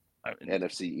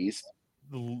 NFC East.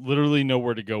 Literally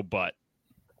nowhere to go but.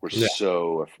 We're Yeah.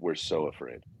 so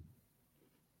afraid.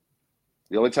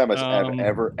 The only time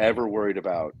I've ever worried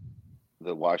about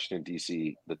the Washington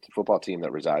D.C. the football team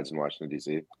that resides in Washington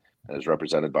D.C. and is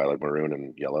represented by like maroon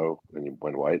and yellow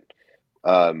and white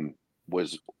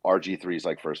was RG3's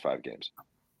like first 5 games.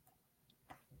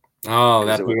 Oh,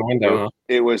 that big window.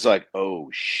 It was like, oh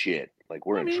shit, like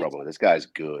we're in trouble. This guy's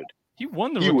good. He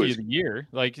won the He Rookie was of the Year.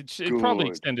 Like it probably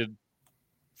good. extended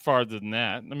farther than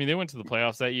that. I mean, they went to the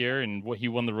playoffs that year, and he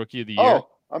won the Rookie of the Year. Oh,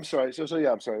 I'm sorry. So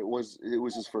yeah, I'm sorry. It was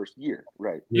his first year,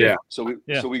 right? Yeah. So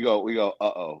we go.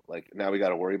 Uh-oh. Like now we got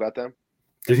to worry about them.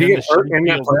 Did he get hurt in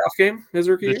that playoff game? His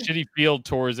rookie year? The shitty field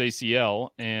tore his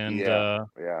ACL, and yeah,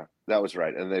 that was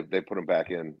right. And they put him back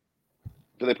in.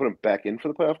 Did they put him back in for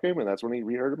the playoff game, and that's when he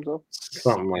re-hurt himself?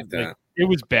 Something like that. It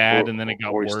was bad, and then it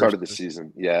got worse. Or he worse. started the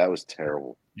season. Yeah, that was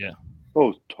terrible. Yeah. Oh, it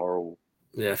was terrible.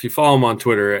 Yeah, if you follow him on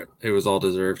Twitter, it was all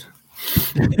deserved.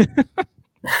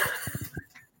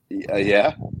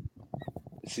 Yeah.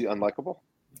 Is he unlikable?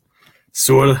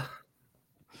 Sort of.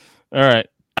 All right.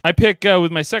 I pick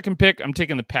with my second pick. I'm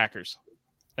taking the Packers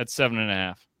at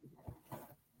 7.5.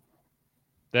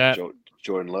 That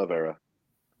Jordan Love era.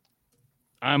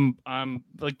 I'm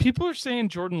like, people are saying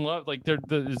Jordan Love, like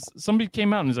somebody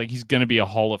came out and is like, he's gonna be a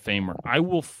Hall of Famer. I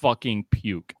will fucking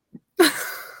puke.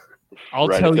 I'll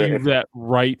tell you that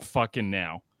right fucking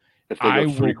now. If they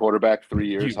go 3 quarterback, 3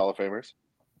 years, Hall of Famers.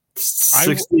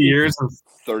 60 years,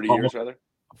 30 years rather.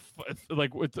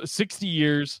 Like with 60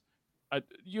 years,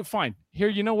 you're fine. Here,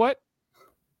 you know what?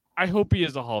 I hope he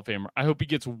is a Hall of Famer. I hope he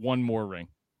gets one more ring.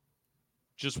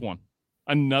 Just one.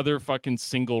 Another fucking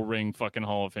single ring fucking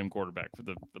Hall of Fame quarterback for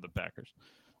the Packers.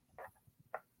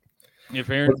 If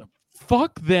Aaron,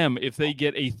 fuck them if they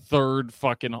get a third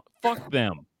fucking, fuck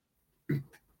them.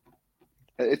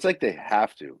 It's like they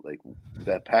have to. Like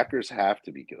the Packers have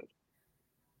to be good.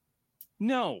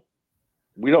 No.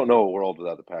 We don't know a world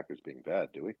without the Packers being bad,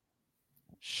 do we?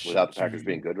 Without the Packers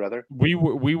being good, rather. We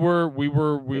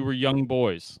were young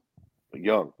boys.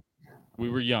 Young. We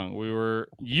were young. We were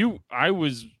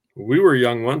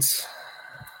young once.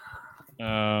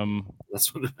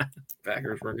 That's when the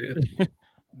Packers were good.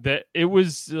 That it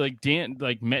was like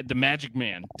the Magic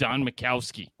Man, Don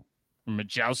Majkowski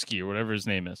or whatever his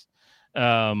name is.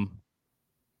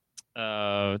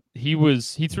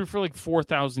 He threw for like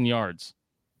 4,000 yards,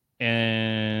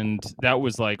 and that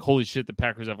was like, holy shit, the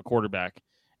Packers have a quarterback.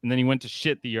 And then he went to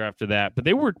shit the year after that, but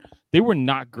they were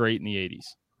not great in the 80s.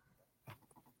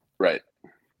 Right.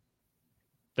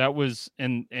 That was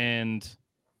and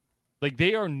like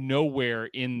they are nowhere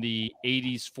in the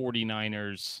 80s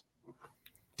 49ers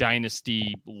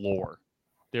dynasty lore.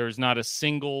 There is not a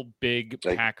single big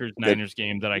Packers Niners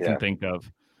game that I can think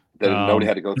of. Nobody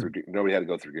had to go through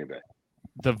Green Bay.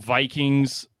 The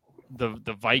Vikings,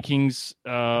 the Vikings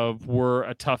were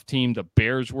a tough team. The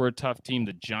Bears were a tough team.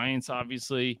 The Giants,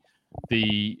 obviously,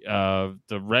 the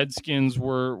Redskins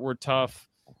were tough.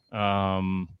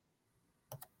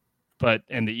 But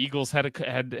the Eagles had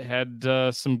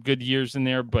some good years in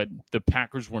there, but the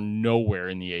Packers were nowhere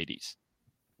in the 80s.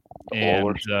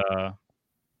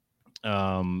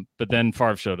 But then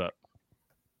Favre showed up,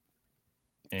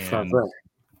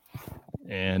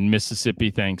 and Mississippi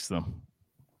thanks them.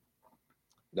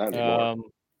 So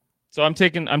I'm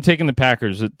taking the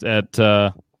Packers at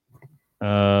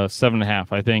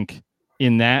 7.5. I think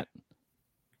in that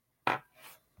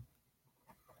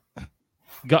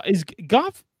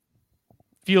Goff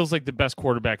feels like the best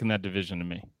quarterback in that division to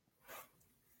me.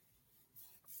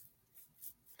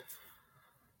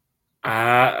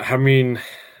 I mean,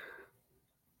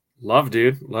 Love's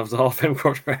the Hall of Fame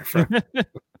quarterback.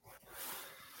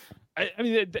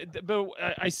 But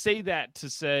I say that to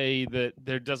say that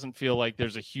there doesn't feel like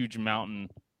there's a huge mountain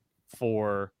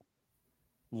for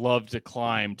Love to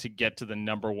climb to get to the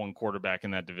number one quarterback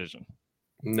in that division.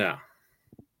 No.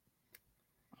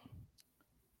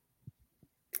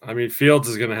 I mean, Fields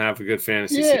is going to have a good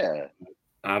fantasy season. Yeah,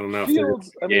 I don't know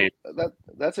Fields. if they're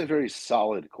That's a very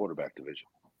solid quarterback division,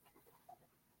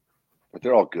 but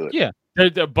they're all good. Yeah,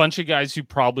 there's a bunch of guys who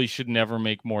probably should never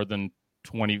make more than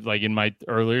 20. Like in my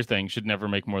earlier thing, should never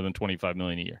make more than $25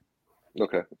 million a year.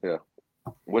 Okay, yeah.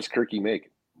 What's Kirky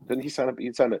make? Didn't he sign up?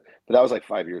 He signed it, but that was like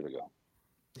 5 years ago.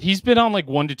 He's been on like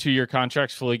 1 to 2 year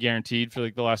contracts, fully guaranteed for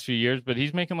like the last few years, but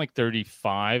he's making like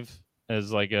 35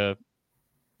 as like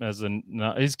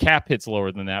his cap hits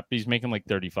lower than that, but he's making like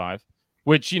 35,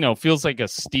 which feels like a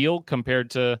steal compared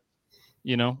to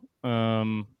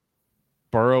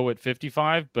Burrow at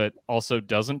 55, but also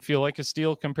doesn't feel like a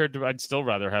steal compared to. I'd still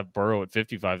rather have Burrow at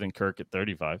 55 than Kirk at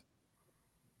 35.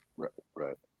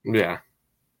 Right. Yeah.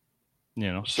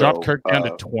 Drop Kirk down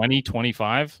to 20,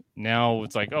 25. Now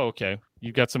it's like, oh, okay,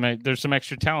 you've got there's some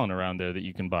extra talent around there that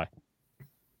you can buy.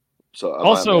 So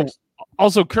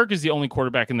also Kirk is the only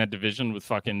quarterback in that division with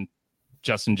fucking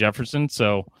Justin Jefferson.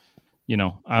 So,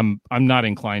 I'm not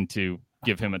inclined to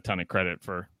give him a ton of credit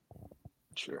for.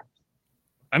 Sure.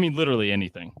 I mean, literally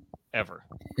anything ever,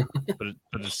 but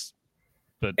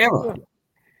ever.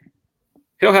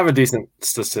 He'll have a decent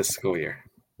statistical year.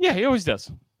 Yeah, he always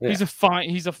does. Yeah. He's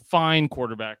a fine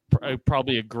quarterback,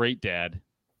 probably a great dad.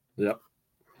 Yep.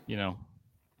 You're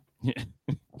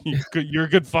a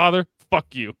good father.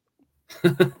 Fuck you.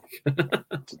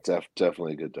 It's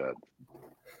definitely a good dad.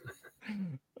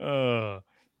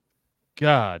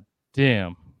 God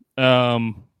damn.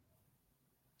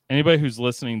 Anybody who's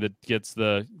listening that gets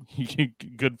the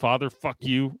good father, fuck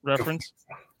you reference,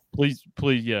 please,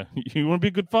 yeah. You want to be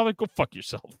a good father? Go fuck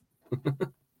yourself.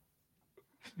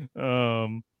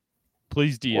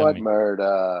 Please DM What me.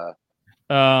 murder?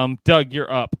 Doug,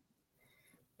 you're up.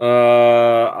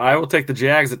 I will take the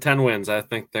Jags at 10 wins. I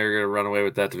think they're going to run away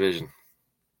with that division.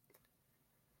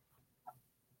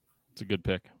 It's a good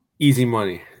pick. Easy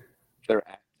money. They're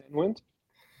at 10 wins?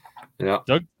 Yeah.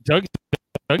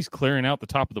 Doug's clearing out the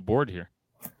top of the board here.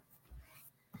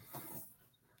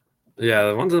 Yeah,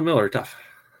 the ones in the middle are tough.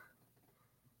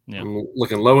 Yeah. I'm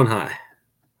looking low and high.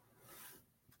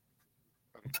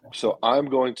 So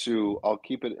I'll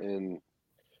keep it in.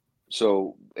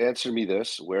 So answer me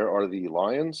this. Where are the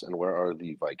Lions and where are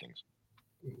the Vikings?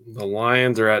 The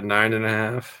Lions are at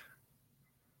 9.5.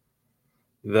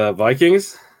 The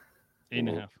Vikings?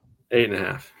 8.5.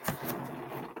 8.5.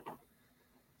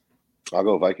 I'll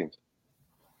go Vikings.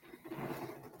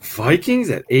 Vikings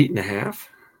at 8.5?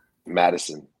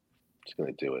 Madison is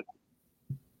going to do it.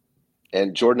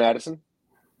 And Jordan Addison?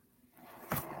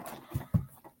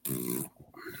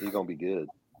 He's going to be good.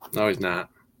 No, he's not.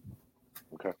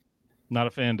 Okay. Not a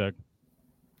fan, Doug.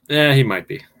 Yeah, he might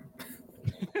be.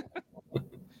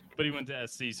 But he went to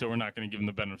SC, so we're not going to give him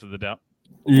the benefit of the doubt.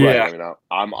 Yeah. Right. I mean,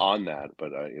 I'm on that,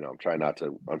 but I'm trying not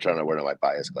to wear my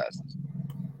bias glasses.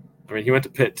 I mean, he went to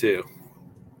Pitt too.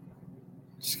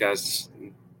 This guy's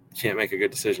can't make a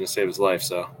good decision to save his life,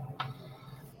 so.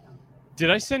 Did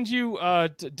I send you,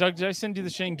 Doug, did I send you the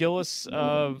Shane Gillis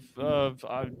of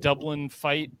Dublin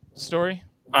fight story?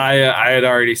 I had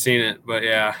already seen it, but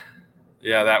yeah,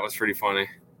 that was pretty funny.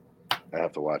 I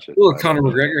have to watch it. Ooh, Conor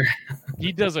McGregor.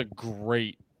 He does a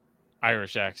great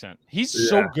Irish accent. He's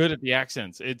so good at the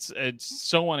accents. It's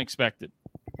so unexpected.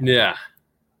 Yeah,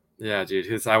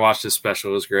 dude. I watched his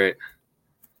special. It was great.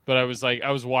 But I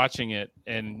was watching it,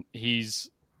 and it's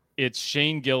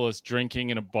Shane Gillis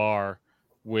drinking in a bar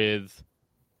with,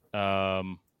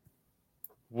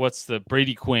 what's the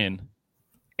Brady Quinn.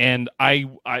 And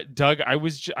Doug, I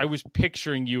was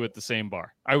picturing you at the same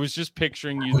bar. I was just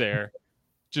picturing you there,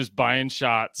 just buying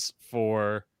shots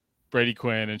for Brady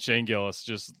Quinn and Shane Gillis,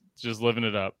 just living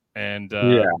it up. And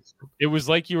it was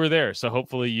like you were there. So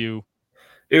hopefully you.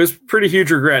 It was pretty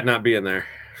huge regret not being there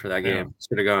for that game. Yeah.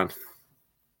 Should have gone.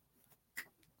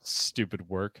 Stupid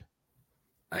work.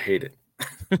 I hate it.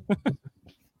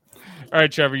 All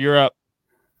right, Trevor, you're up.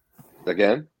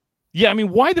 Again? Yeah, I mean,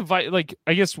 why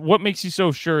I guess what makes you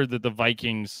so sure that the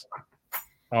Vikings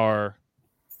are?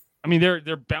 I mean,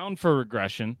 they're bound for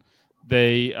regression.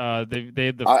 They had the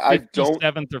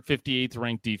 57th or 58th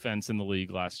ranked defense in the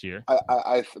league last year.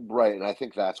 Right, and I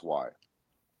think that's why.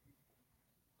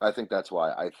 I think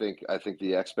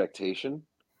the expectation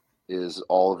is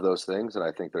all of those things, and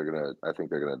I think they're gonna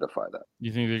defy that.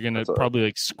 You think they're gonna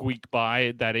probably squeak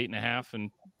by that 8.5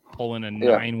 and pull in a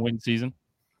 9-win season?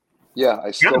 Yeah,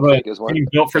 I still think is one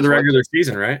built for the regular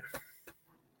season, right?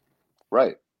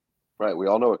 Right. We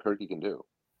all know what Kirky can do.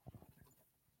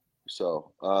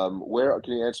 So, where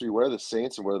can you answer me? Where are the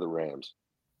Saints and where are the Rams?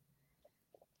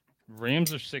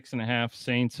 Rams are 6.5.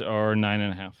 Saints are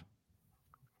 9.5.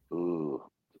 Ooh,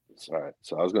 All right.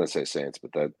 So I was going to say Saints,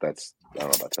 but that's I don't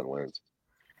know about 10 wins.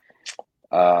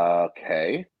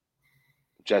 Okay.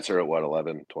 Jets are at what,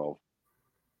 11, 12?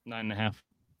 9.5.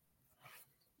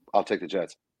 I'll take the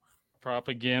Jets.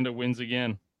 Propaganda wins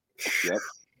again. Yep.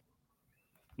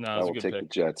 No, I that's a will good take pick. the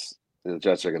Jets. The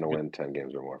Jets are going to win 10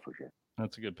 games or more for sure.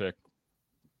 That's a good pick.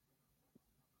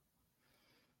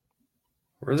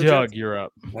 Where are the Doug, Jets? you're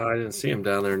up. Oh, I didn't see him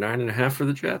down there. 9.5 for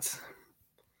the Jets.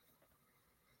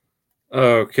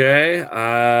 Okay.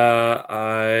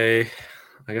 I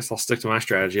guess I'll stick to my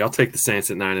strategy. I'll take the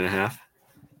Saints at 9.5.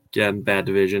 Again, bad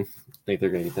division. I think they're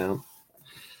going to get down.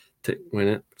 Win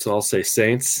it. So I'll say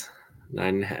Saints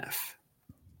 9.5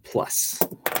 plus.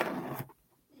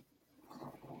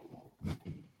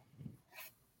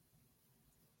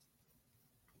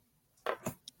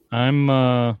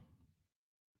 I'm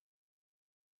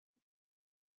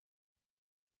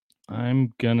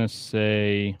gonna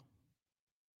say.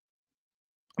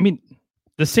 I mean,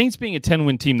 the Saints being a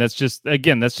 10-win team, that's just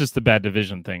the bad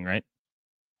division thing, right?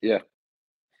 Yeah.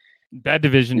 Bad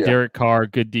division, Yeah. Derek Carr,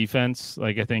 good defense.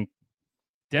 Like, I think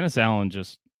Dennis Allen he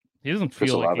doesn't Chris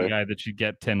feel like Olave. a guy that should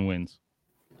get 10 wins.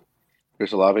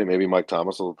 Chris Olave, maybe Mike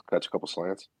Thomas will catch a couple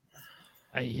slants.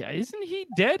 Isn't he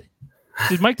dead?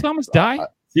 Did Mike Thomas die?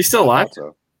 He's still I alive? thought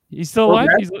so. He's still alive?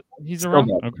 He's Still around?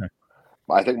 dead. Okay.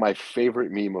 I think my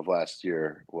favorite meme of last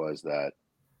year was that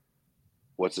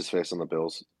what's his face on the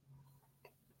Bills?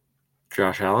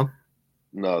 Josh Allen?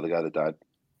 No, the guy that died.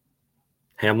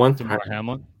 Hamlin? DeMar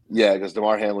Hamlin? Yeah, because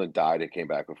DeMar Hamlin died and came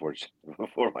back before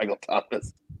Michael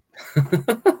Thomas.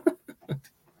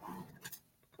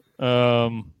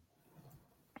 I'm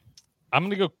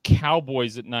gonna go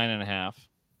Cowboys at 9.5.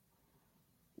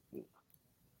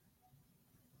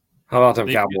 How about them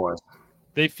Cowboys?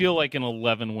 They feel like an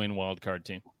 11-win wild card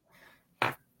team.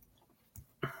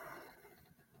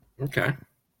 Okay.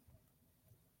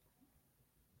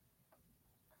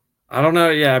 I don't know.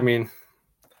 Yeah, I mean,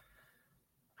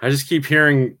 I just keep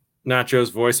hearing Nacho's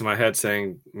voice in my head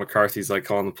saying McCarthy's like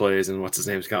calling the plays and what's his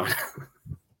name's going.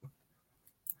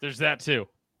 There's that too.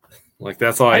 Like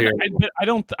that's all I hear.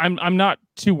 I'm not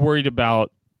too worried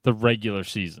about the regular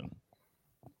season.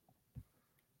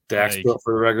 Dak's built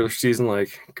for the regular season,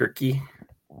 like Kirky.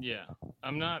 Yeah,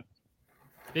 I'm not.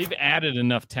 They've added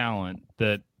enough talent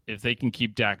that if they can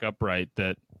keep Dak upright,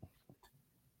 that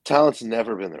talent's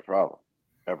never been their problem,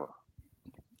 ever.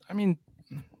 I mean,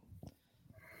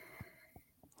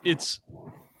 it's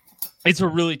a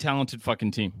really talented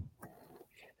fucking team.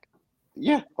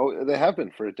 Yeah, they have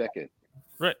been for a decade.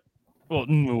 Right. Well,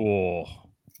 no.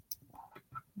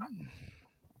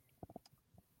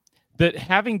 That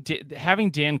having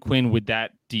Dan Quinn with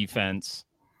that defense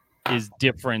is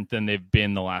different than they've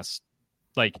been the last,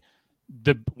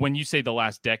 when you say the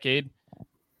last decade,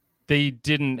 they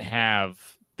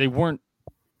weren't.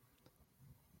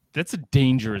 That's a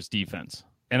dangerous defense,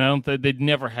 and they'd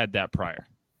never had that prior.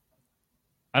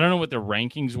 I don't know what their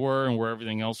rankings were and where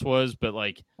everything else was, but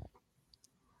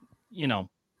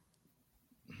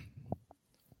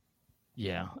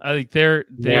yeah, I think they're.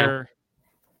 Yeah.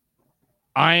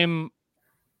 I am.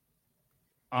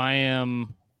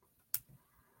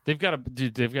 They've got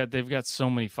so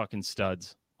many fucking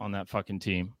studs on that fucking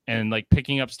team, and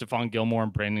picking up Stephon Gilmore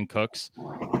and Brandon Cooks,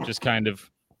 just kind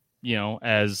of,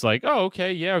 as oh,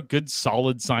 okay, yeah, good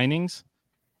solid signings.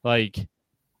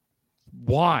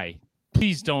 Why?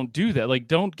 Please don't do that.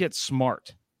 Don't get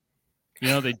smart.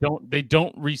 They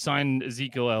don't re-sign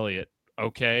Ezekiel Elliott.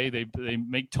 Okay, they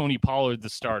make Tony Pollard the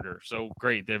starter. So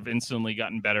great, they've instantly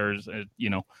gotten better,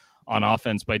 on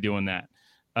offense by doing that.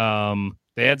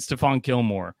 They had Stephon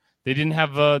Gilmore. They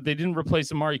didn't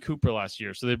replace Amari Cooper last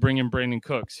year, so they bring in Brandon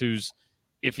Cooks, who's,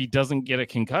 if he doesn't get a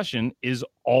concussion, is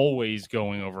always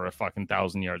going over a fucking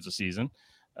 1,000 yards a season.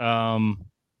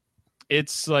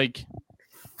 It's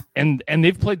and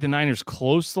they've played the Niners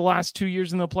close the last 2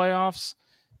 years in the playoffs.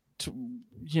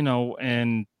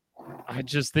 And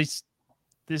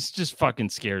this just fucking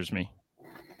scares me.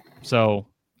 So,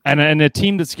 and a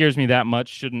team that scares me that much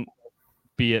shouldn't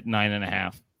be at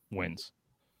 9.5 wins.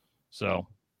 So,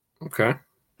 okay,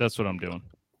 that's what I'm doing.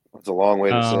 That's a long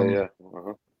way to say, yeah.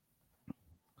 Uh-huh.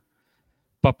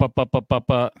 Brett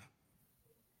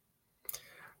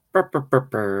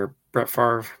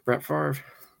Favre.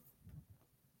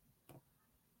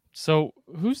 So,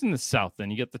 who's in the South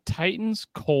then? You got the Titans,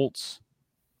 Colts,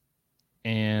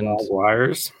 and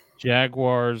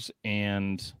Jaguars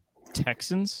and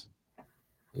Texans.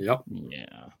 Yep.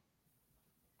 Yeah.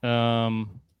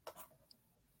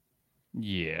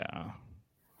 Yeah.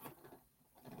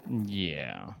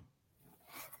 Yeah.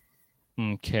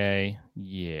 Okay.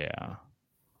 Yeah.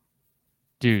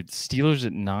 Dude, Steelers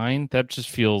at 9. That just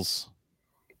feels.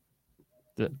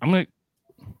 I'm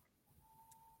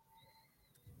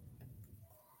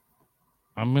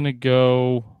gonna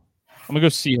go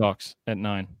Seahawks at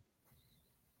 9.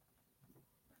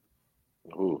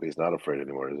 Ooh, he's not afraid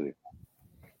anymore, is he?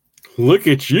 Look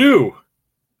at you.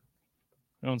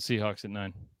 Going Seahawks at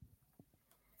 9.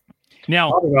 Now,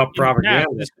 Talk about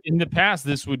propaganda. in the past,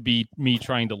 this would be me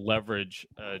trying to leverage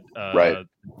Right.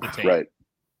 the team. Right.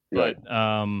 But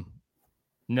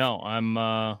no, I'm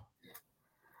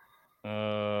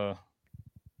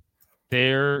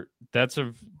that's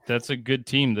a good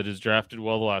team that has drafted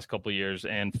well the last couple of years,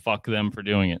 and fuck them for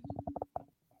doing it.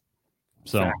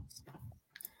 So,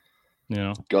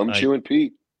 Gumshoe and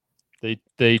Pete. They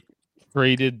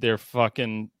traded their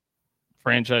fucking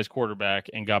franchise quarterback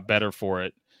and got better for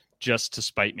it just to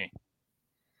spite me.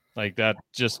 Like that,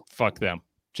 just fuck them.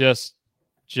 Just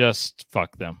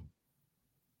fuck them.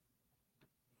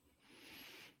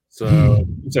 So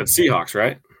you said Seahawks,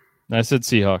 right? I said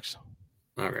Seahawks.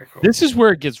 Okay, cool. This is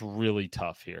where it gets really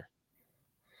tough here.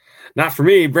 Not for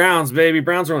me. Browns, baby.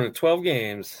 Browns are winning 12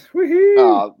 games.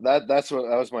 Woohoo! That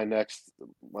was my next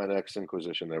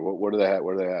inquisition there. What are they at?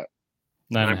 Where are they at?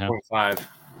 9.5. 9.5.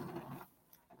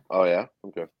 Oh yeah.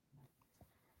 Okay.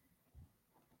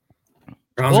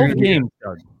 Browns 12 games.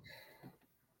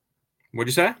 What'd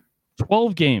you say?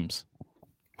 12 games.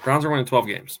 Browns are winning 12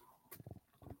 games.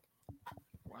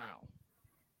 Wow.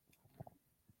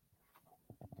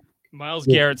 Myles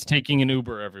Garrett's taking an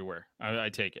Uber everywhere. I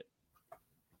take it.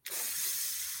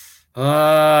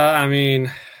 I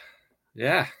mean,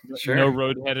 yeah, sure. No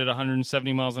roadhead at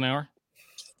 170 miles an hour.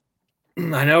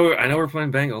 I know we're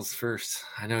playing Bengals first.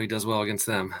 I know he does well against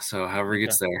them. So however he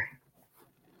gets there,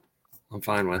 I'm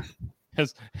fine with.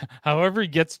 However he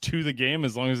gets to the game,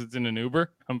 as long as it's in an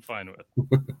Uber, I'm fine with.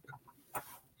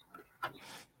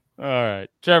 All right,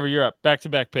 Trevor, you're up.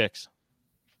 Back-to-back picks.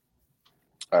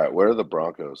 All right, where are the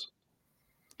Broncos?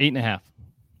 8.5.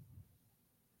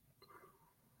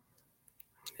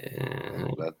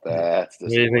 That's what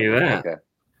do you think of that? Okay.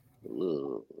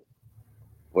 Ugh.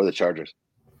 What are the Chargers?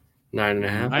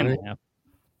 9.5. 9.5.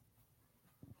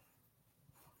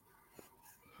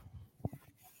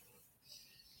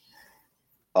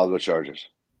 I'll go Chargers.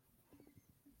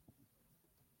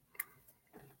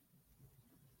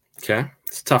 Okay,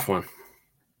 it's a tough one.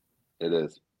 It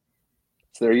is.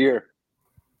 It's their year.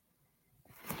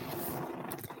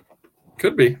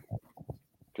 Could be.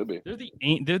 Could be. They're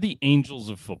the angels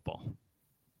of football.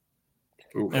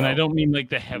 Ooh, And I don't mean like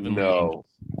the heavenly angels.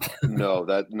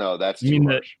 That's I mean too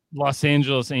the harsh. Los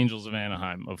Angeles Angels of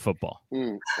Anaheim of football.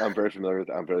 I'm very familiar with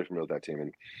that team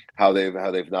and how they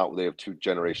have two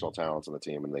generational talents on the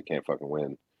team and they can't fucking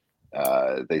win.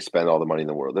 They spend all the money in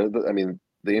the world.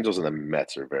 The Angels and the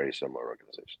Mets are very similar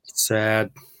organizations.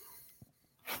 Sad.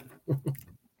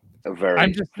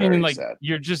 I'm just feeling like sad.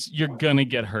 you're gonna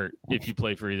get hurt if you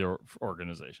play for either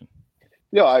organization.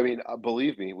 No, I mean,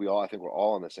 believe me, I think we're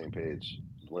all on the same page.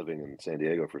 Living in San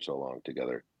Diego for so long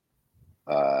together,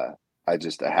 I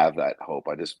have that hope.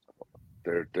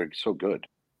 They're so good.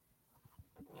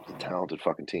 It's a talented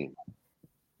fucking team.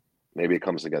 Maybe it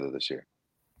comes together this year.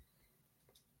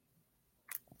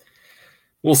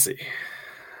 We'll see.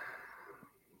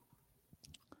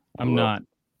 I'm not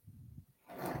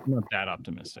that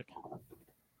optimistic.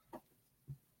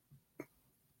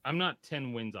 I'm not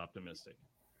 10 wins optimistic.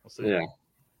 I'll say that.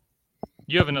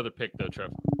 You have another pick though,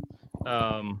 Trev.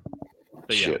 But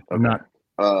yeah, Shit. I'm Okay.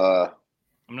 not.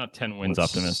 I'm not 10 wins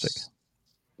optimistic.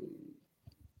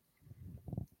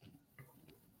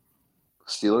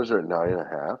 Steelers are at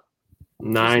 9.5.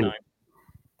 9.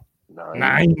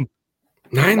 9.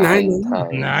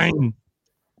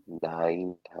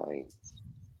 9 times.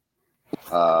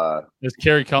 As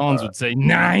Kerry Collins would say,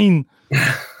 9.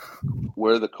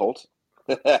 Where are the Colts?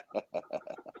 6.5.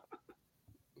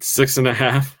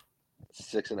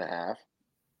 6.5.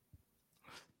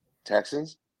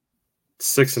 Texans?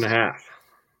 6.5.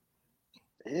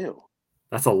 Ew.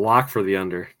 That's a lock for the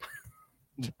under.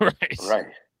 Right.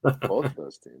 Both of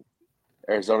those teams.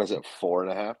 Arizona's at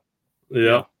 4.5.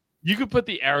 Yeah. You could put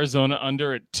the Arizona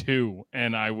under at 2,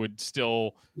 and I would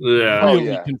still Yeah.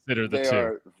 really consider the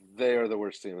 2. They are the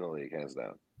worst team in the league, hands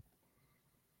down.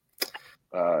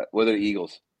 What are the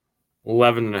Eagles?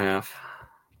 11.5.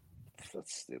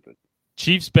 That's stupid.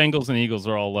 Chiefs, Bengals, and Eagles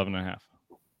are all 11.5.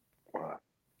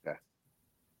 Okay.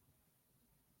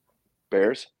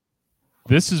 Bears?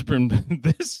 This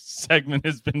segment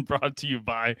has been brought to you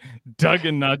by Doug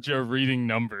and Nacho reading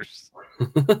numbers.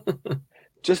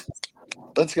 Just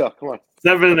let's go. Come on.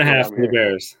 7.5 for the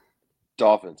Bears.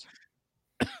 Dolphins.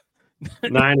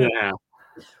 9.5.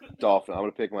 Dolphin. I'm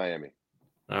gonna pick Miami.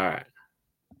 All right.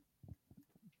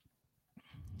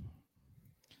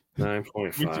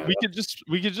 9.5.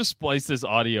 We could just splice this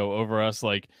audio over us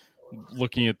like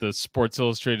looking at the Sports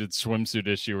Illustrated swimsuit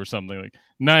issue or something like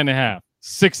 9.5,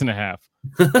 6.5,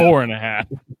 4.5.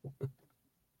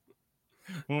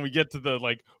 When we get to the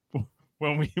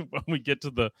when we get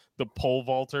to the pole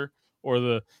vaulter or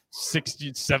the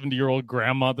 60, 70-year-old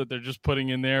grandma that they're just putting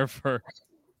in there for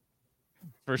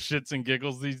shits and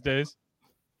giggles these days.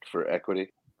 For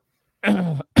equity.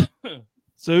 So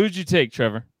who'd you take,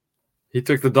 Trevor? He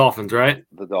took the Dolphins, right?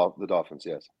 The Dolphins,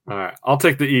 yes. All right. I'll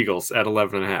take the Eagles at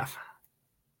 11.5.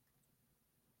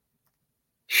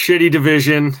 Shitty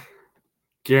division.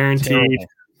 Guaranteed. Terrible.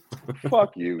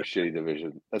 Fuck you, shitty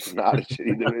division. That's not a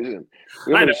shitty division.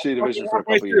 We haven't had a shitty division for a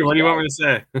couple years. What do you want me to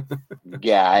say?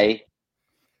 Guy.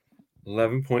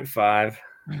 11.5.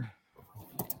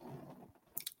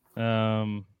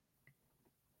 All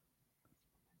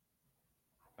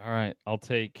right, I'll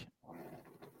take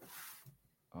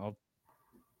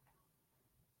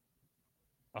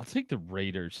the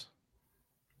Raiders.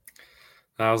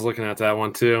 I was looking at that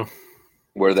one too.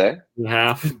 Were they?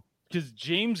 Half. Because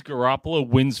James Garoppolo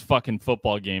wins fucking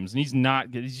football games, and he's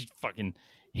fucking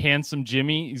handsome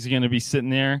Jimmy. He's going to be sitting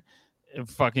there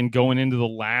fucking going into the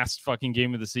last fucking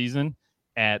game of the season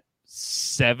at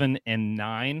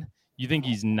 7-9. You think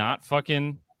he's not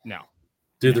fucking no?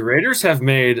 Dude, the Raiders have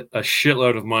made a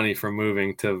shitload of money from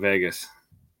moving to Vegas.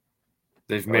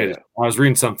 They've made it. I was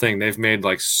reading something. They've made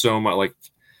so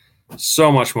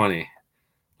much money.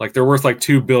 Like they're worth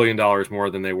 $2 billion more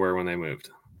than they were when they moved.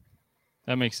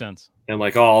 That makes sense. And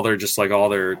they're just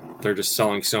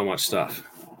selling so much stuff.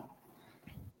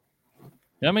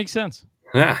 That makes sense.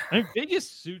 Yeah. I mean, Vegas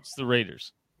suits the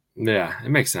Raiders. Yeah, it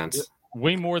makes sense.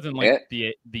 Way more than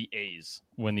the A's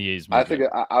when the A's moved. I think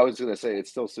I was going to say it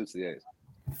still suits the A's.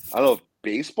 I don't know if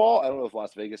baseball. I don't know if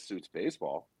Las Vegas suits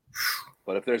baseball,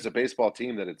 but if there's a baseball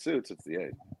team that it suits, it's the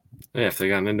A's. Yeah, if they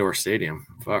got an indoor stadium,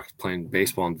 playing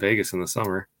baseball in Vegas in the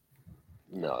summer.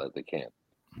 No, they can't.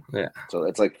 Yeah. So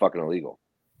it's fucking illegal.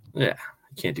 Yeah,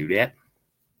 can't do that.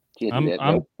 Can't do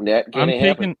that.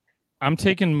 I'm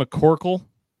taking McCorkle.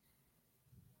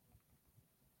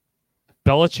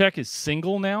 Belichick is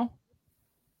single now.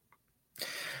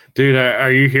 Dude,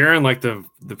 are you hearing the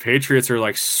Patriots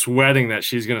are sweating that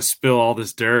she's gonna spill all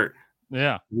this dirt?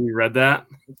 Yeah, you read that?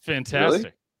 It's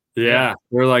fantastic. Really? Yeah,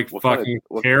 they're fucking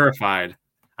terrified.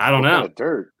 I don't know. Kind of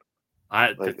dirt.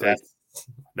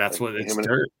 That's what it's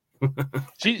dirt.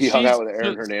 He hung out with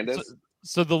Aaron Hernandez.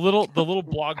 So the little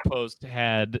blog post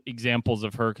had examples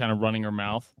of her kind of running her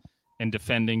mouth and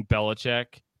defending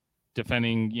Belichick,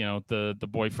 defending the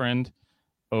boyfriend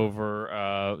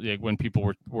over when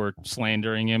people were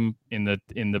slandering him in the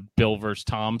Bill versus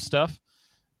Tom stuff,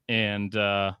 and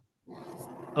on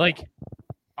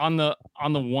the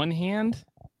one hand,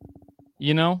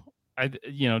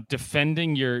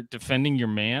 defending your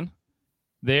man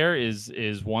there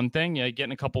is one thing. Yeah,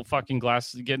 getting a couple fucking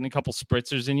glasses, getting a couple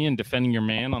spritzers in you, and defending your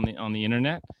man on the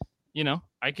internet.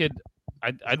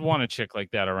 I'd want a chick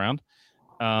like that around.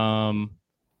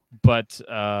 But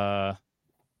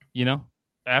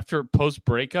after post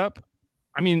breakup,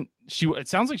 I mean, it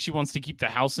sounds like she wants to keep the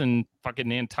house in fucking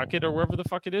Nantucket or wherever the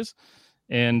fuck it is.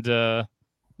 And if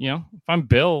I'm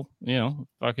Bill,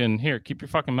 fucking here, keep your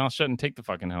fucking mouth shut and take the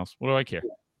fucking house. What do I care?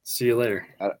 See you later.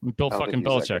 I'm Bill fucking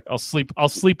Belichick. I'll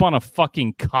sleep on a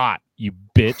fucking cot, you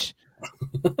bitch.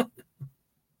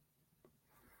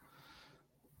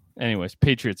 Anyways,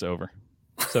 Patriots over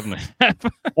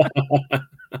 7.5.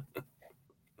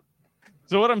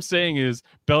 So what I'm saying is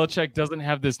Belichick doesn't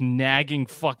have this nagging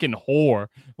fucking whore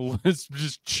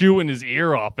just chewing his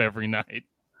ear off every night.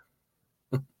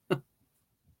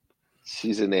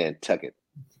 She's in Nantucket.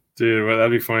 Dude, well,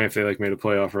 that'd be funny if they made a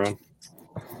playoff run.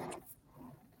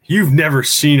 You've never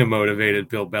seen a motivated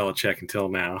Bill Belichick until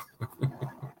now.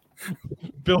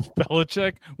 Bill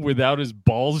Belichick, without his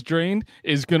balls drained,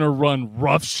 is going to run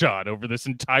roughshod over this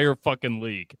entire fucking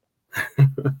league.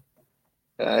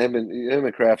 Him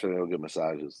and Kraft, will get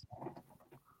massages.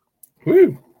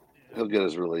 Woo! He'll get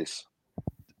his release.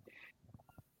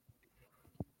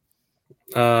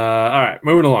 All right,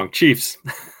 moving along. Chiefs.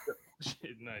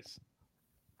 Nice.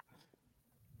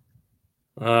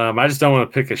 I just don't want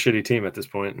to pick a shitty team at this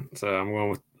point, so I'm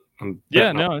going with.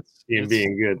 It's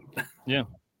being good. Yeah.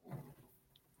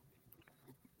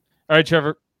 All right,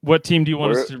 Trevor. What team do you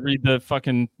want us to read the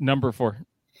fucking number for?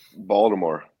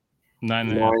 Baltimore.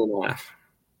 9.5.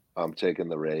 I'm taking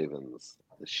the Ravens.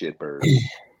 The shitbirds.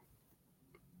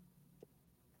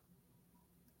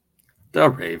 The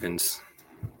Ravens.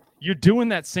 You're doing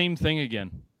that same thing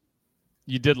again.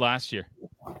 You did last year.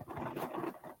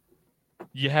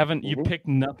 You haven't. You picked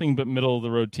nothing but middle of the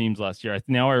road teams last year.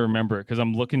 Now I remember it because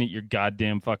I'm looking at your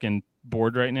goddamn fucking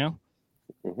board right now.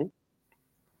 Mm-hmm.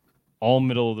 All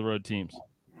middle of the road teams.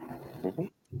 Mm-hmm.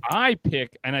 I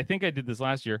pick, and I think I did this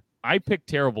last year. I pick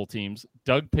terrible teams.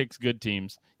 Doug picks good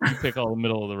teams. You pick all the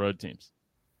middle of the road teams.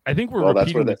 I think we're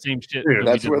repeating the same shit.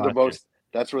 That's where the most.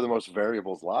 That's where the most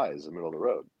variables lies in the middle of the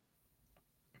road.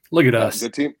 Look at us.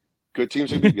 Good team. Good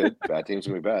teams can be good. Bad teams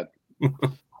can be bad.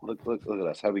 Look at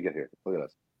us. How'd we get here? Look at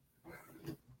us.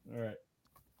 All right.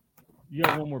 You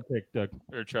got one more pick, Doug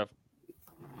or Trev.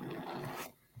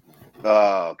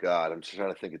 Oh God, I'm just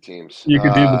trying to think of teams. You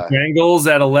could do the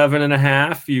Bengals at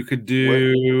 11.5. You could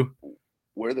do.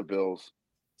 Where are the Bills?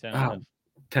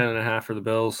 10.5 for the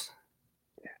Bills.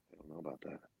 Yeah, I don't know about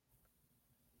that.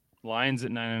 Lions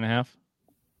at 9.5.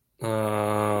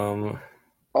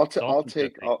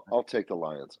 I'll take the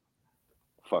Lions.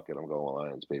 Fuck it, I'm going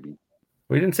Lions, baby.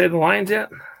 We didn't say the Lions yet?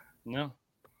 No.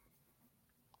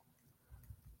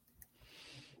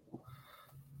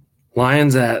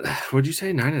 Lions at, what'd you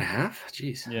say, 9.5?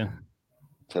 Jeez. Yeah.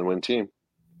 10-win team.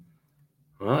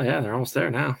 Well, yeah, they're almost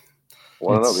there now.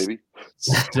 Want to know, baby?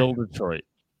 Still Detroit.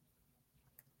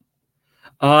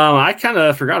 I kind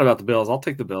of forgot about the Bills. I'll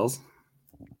take the Bills.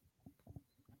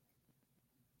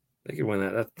 They could win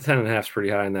that. That 10.5 is pretty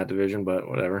high in that division, but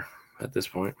whatever at this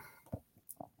point.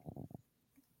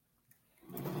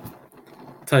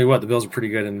 Tell you what, the Bills are pretty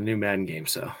good in the new Madden game,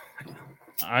 so.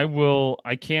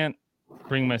 I can't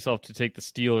bring myself to take the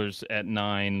Steelers at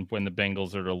 9 when the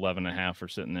Bengals are at 11.5 are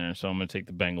sitting there, so I'm going to take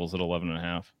the Bengals at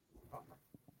 11.5.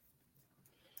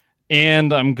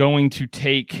 And I'm going to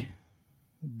take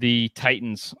the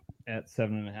Titans at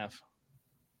 7.5.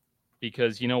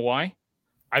 Because you know why?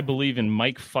 I believe in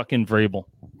Mike fucking Vrabel.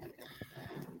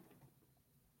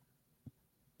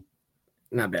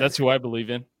 Not bad. That's who I believe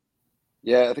in.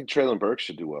 Yeah, I think Treylon Burks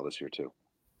should do well this year too.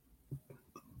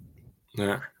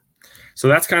 Yeah. So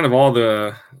that's kind of all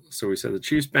the. So we said the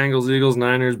Chiefs, Bengals, Eagles,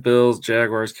 Niners, Bills,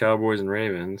 Jaguars, Cowboys, and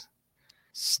Ravens.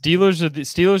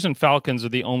 Steelers and Falcons are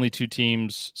the only two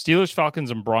teams. Steelers,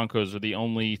 Falcons, and Broncos are the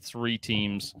only three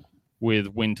teams with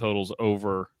win totals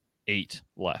over 8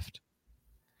 left.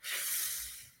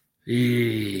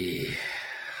 I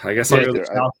guess I'll go with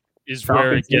is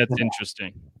where it gets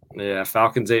interesting. Yeah,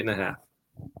 Falcons 8.5.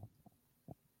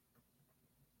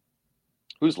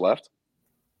 Who's left?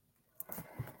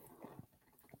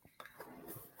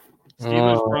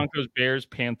 Steelers, Broncos, Bears,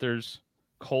 Panthers,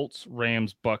 Colts,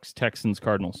 Rams, Bucks, Texans,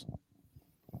 Cardinals.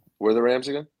 Where are the Rams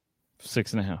again?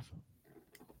 6.5.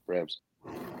 Rams.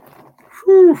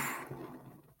 Whew.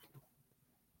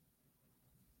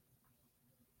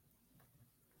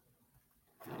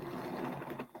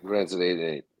 Rams at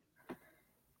 8-8.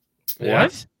 Yeah.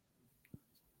 What?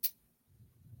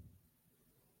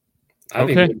 I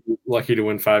think we're lucky to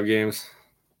win 5 games.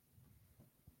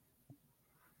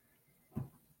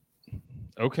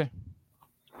 Okay.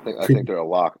 I think they're a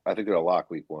lock. I think they're a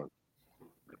lock week 1.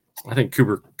 I think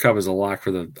Cooper Kupp is a lock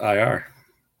for the IR.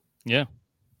 Yeah.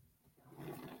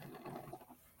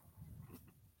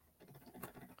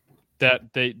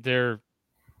 They're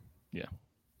yeah.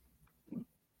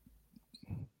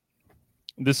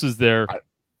 This is their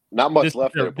not much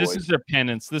left there, boys. This is their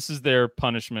penance. This is their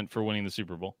punishment for winning the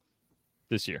Super Bowl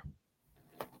this year.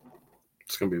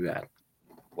 It's gonna be bad.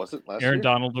 Was it last Aaron year?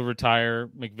 Donald will retire.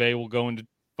 McVay will go into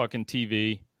fucking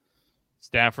TV.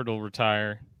 Stafford will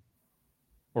retire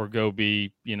or go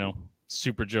be,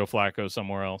 Super Joe Flacco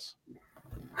somewhere else.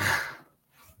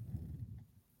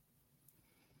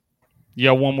 You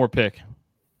got one more pick,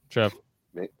 Trev.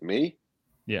 Me?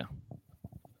 Yeah.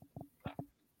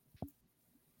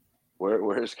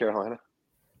 Where is Carolina?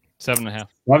 7.5.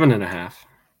 11.5.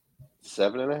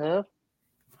 7.5?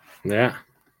 Yeah.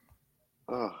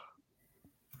 Oh.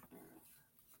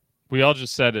 We all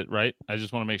just said it, right? I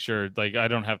just want to make sure, I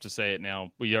don't have to say it now.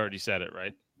 We already said it,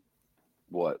 right?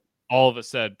 What? All of us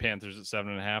said Panthers at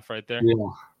 7.5 right there. Yeah.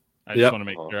 I just want to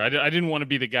make sure. I didn't want to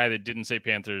be the guy that didn't say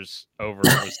Panthers over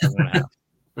 7.5.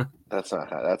 That's not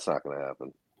going to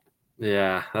happen.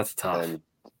 Yeah, that's tough.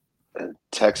 And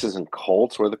Texas and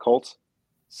Colts. Where are the Colts?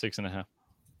 6.5.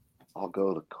 I'll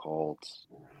go the Colts.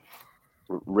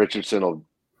 Richardson will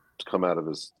come out of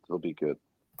his. He'll be good.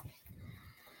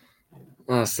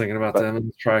 I was thinking about them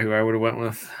and try who I would have went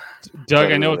with.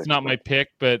 Doug, I know it's not my pick,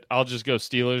 but I'll just go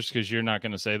Steelers because you're not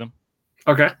going to say them.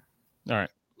 Okay. All right.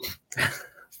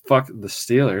 Fuck the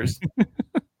Steelers.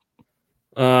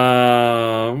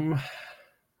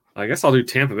 I guess I'll do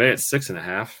Tampa Bay at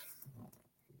 6.5.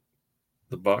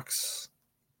 The Bucks.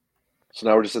 So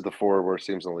now we're just at the 4 worst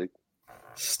teams in the league.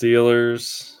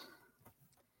 Steelers,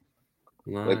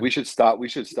 9. Like we should stop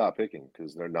picking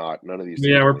because they're not. None of these.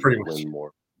 Yeah, teams we're are gonna pretty much- win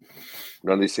more.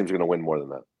 None of these teams are going to win more than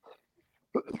that.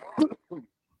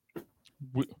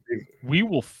 We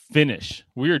will finish.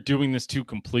 We are doing this to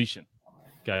completion.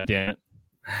 God damn it.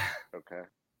 Okay.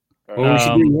 Well, we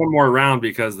should do one more round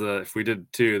because if we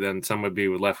did 2, then some would be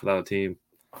left without a team.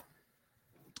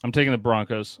 I'm taking the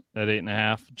Broncos at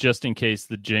 8.5, just in case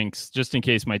just in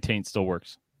case my taint still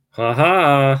works.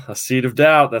 Haha, a seed of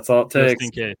doubt. That's all it takes.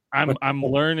 Just in case. I'm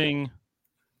learning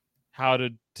how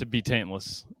to be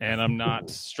taintless, and I'm not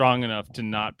strong enough to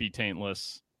not be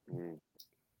taintless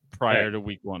prior to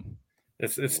week 1.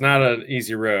 It's not an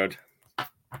easy road.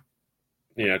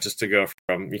 Just to go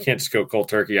from, you can't just go cold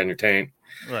turkey on your taint.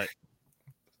 Right.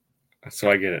 So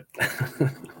I get it.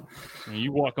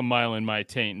 You walk a mile in my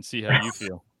taint and see how you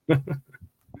feel. All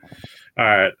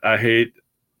right. I hate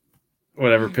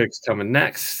whatever pick's coming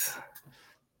next.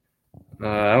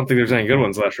 I don't think there's any good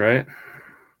ones left, right?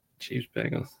 Chiefs,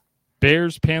 Bengals.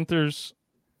 Bears, Panthers,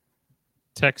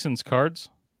 Texans, Cards.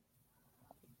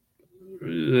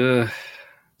 Uh,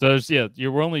 they're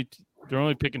only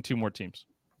picking 2 more teams.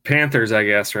 Panthers, I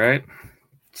guess, right?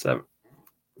 7.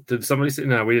 Did somebody say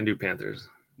no? We didn't do Panthers.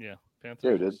 Yeah, Panthers.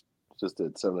 Yeah, we did. Just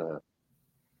did 7.5.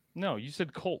 No, you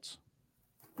said Colts.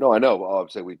 No, I know. I'm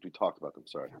saying we talked about them.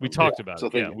 Sorry, we talked about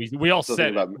it. Yeah, we all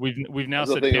said it. We've now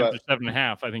said Panthers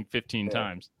 7.5. I think 15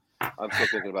 times. I'm still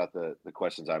thinking about the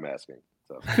questions I'm asking.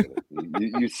 So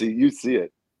you see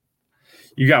it.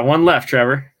 You got one left,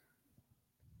 Trevor.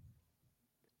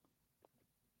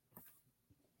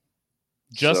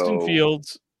 Justin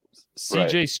Fields,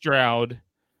 CJ Stroud.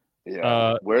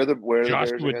 Yeah. Where are the Bears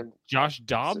again? Josh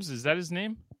Dobbs, is that his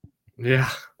name? Yeah.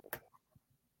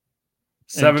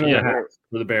 7.5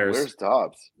 for the Bears. Where's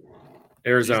Dobbs?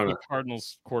 Arizona. He's the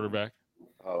Cardinals quarterback.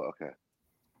 Oh, okay.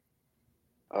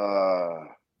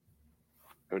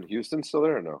 And Houston still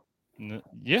there or no?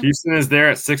 Yeah. Houston is there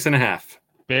at 6.5.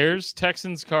 Bears,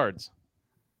 Texans, Cards.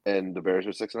 And the Bears are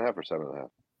 6.5 or 7.5?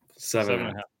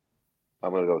 7.5.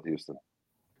 I'm gonna go with Houston.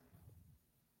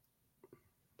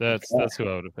 That's who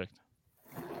I would have picked.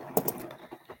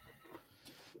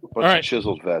 Bunch of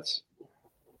chiseled vets.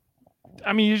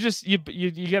 I mean,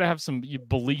 you gotta have some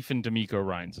belief in D'Amico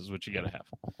Ryans is what you gotta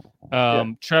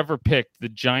have. Trevor picked the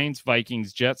Giants,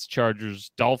 Vikings, Jets,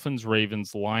 Chargers, Dolphins,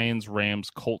 Ravens, Lions,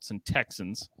 Rams, Colts, and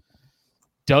Texans.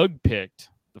 Doug picked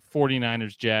the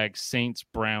 49ers, Jags, Saints,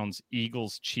 Browns,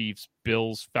 Eagles, Chiefs,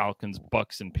 Bills, Falcons,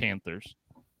 Bucks, and Panthers.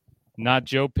 Not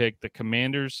Joe picked the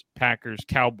Commanders, Packers,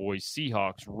 Cowboys,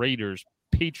 Seahawks, Raiders,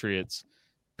 Patriots,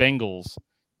 Bengals,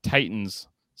 Titans,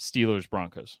 Steelers,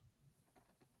 Broncos.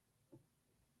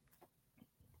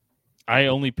 I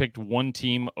only picked one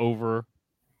team over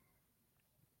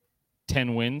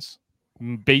 10 wins,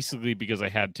 basically because I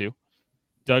had to.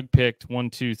 Doug picked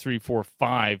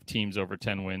 5 teams over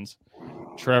 10 wins.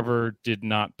 Trevor did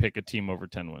not pick a team over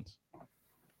 10 wins.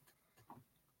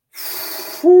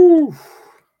 Whew.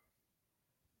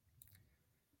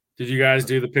 Did you guys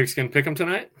do the pigskin pick'em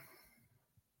tonight?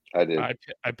 I did.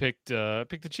 I picked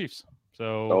the Chiefs.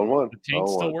 So 0-1. the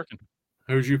taint's still working.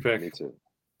 Who'd you pick? Me too.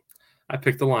 I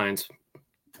picked the Lions.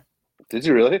 Did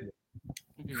you really?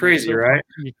 Crazy, right?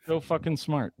 You're so fucking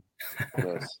smart.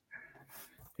 Nice.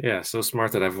 Yeah, so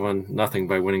smart that I've won nothing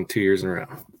by winning 2 years in a row.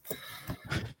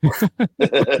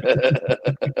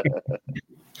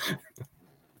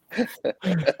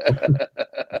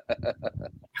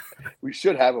 We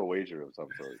should have a wager of some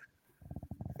sort.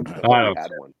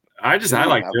 I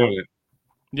like doing it.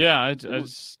 Yeah, I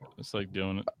just like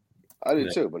doing it. I do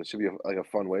too, but it should be like a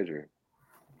fun wager.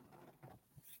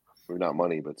 Maybe not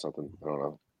money, but something. I don't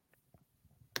know.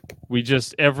 We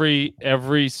just every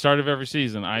start of every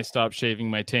season, I stop shaving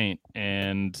my taint,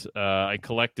 and I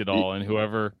collect it all, and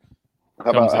whoever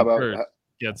comes in first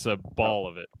gets a ball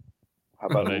of it. How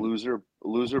about a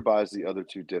loser buys the other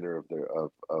two dinner of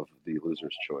the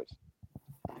loser's choice?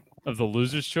 Of the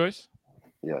loser's choice?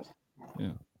 Yes.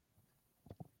 Yeah.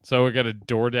 So we got a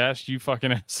DoorDash, you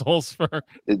fucking assholes for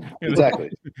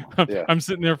exactly. I'm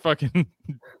sitting there fucking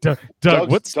Doug.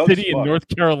 What city in North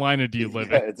Carolina do you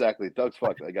live in? Exactly. Doug's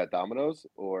fucked. I got Domino's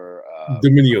or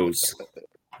Domino's.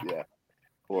 Yeah.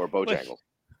 Or Bojangles.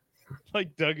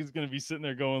 Like Doug is gonna be sitting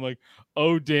there going like,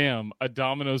 "Oh damn, a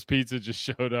Domino's pizza just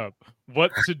showed up.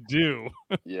 What to do?"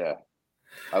 Yeah.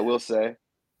 I will say,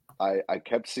 I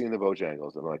kept seeing the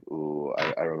Bojangles. I'm like, ooh,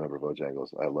 I remember Bojangles.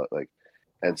 I love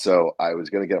and so I was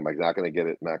gonna get them. I'm not gonna get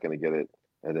it.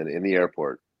 And then in the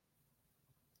airport,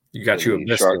 you got you a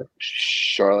biscuit.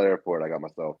 Charlotte Airport. I got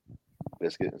myself a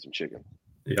biscuit and some chicken.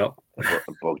 Yep.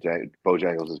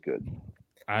 Bojangles is good.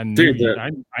 I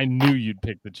knew you'd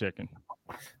pick the chicken.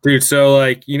 Dude, so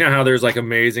like you know how there's like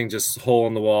amazing just hole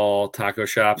in the wall taco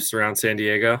shops around San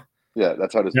Diego? Yeah,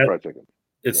 that's how it is with fried chicken.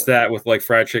 It's that with like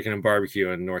fried chicken and barbecue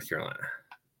in North Carolina.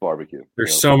 Barbecue.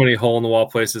 There's so many hole in the wall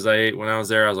places I ate when I was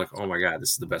there. I was like, oh my God, this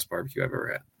is the best barbecue I've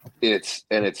ever had. It's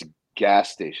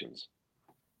gas stations.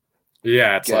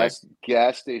 Yeah, it's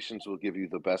gas stations will give you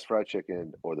the best fried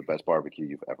chicken or the best barbecue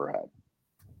you've ever had.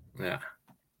 Yeah.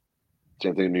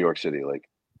 Same thing in New York City, like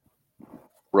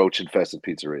roach infested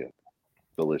pizzeria.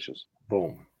 Delicious.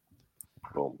 Boom.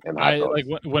 And I like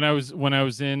when I was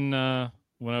in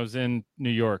New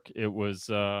York, it was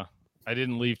I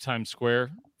didn't leave Times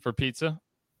Square for pizza.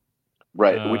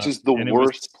 Right, which is the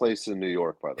worst place in New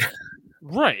York, by the way.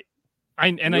 Right.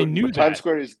 I knew that. Times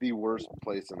Square is the worst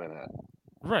place in Manhattan.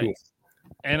 Right. Cool.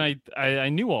 And I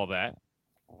knew all that.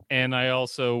 And I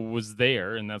also was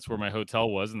there, and that's where my hotel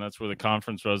was, and that's where the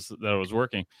conference was that I was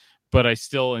working. But I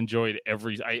still enjoyed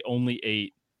I only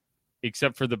ate,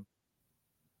 except for the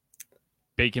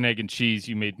bacon, egg, and cheese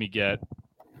you made me get.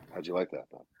 How'd you like that?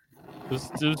 It was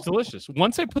delicious.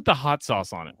 Once I put the hot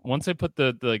sauce on it, once I put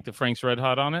the Frank's Red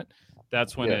Hot on it,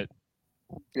 that's when it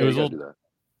was a little.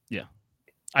 Yeah,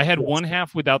 I had one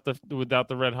half without the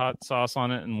red hot sauce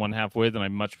on it, and one half with, and I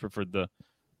much preferred the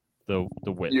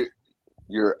with.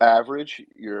 Your average,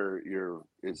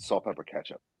 is salt, pepper,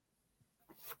 ketchup.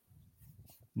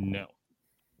 No,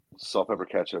 salt, pepper,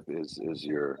 ketchup is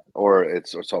your, or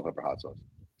salt, pepper, hot sauce.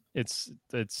 It's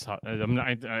hot.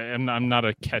 I'm not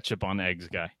a ketchup on eggs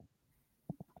guy.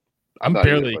 I'm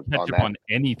barely ketchup on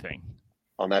anything.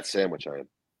 On that sandwich, I am.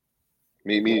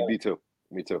 Me too.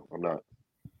 Me too. I'm not.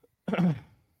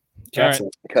 Ketchup.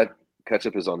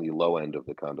 Ketchup is on the low end of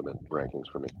the condiment rankings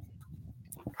for me.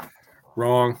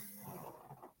 Wrong.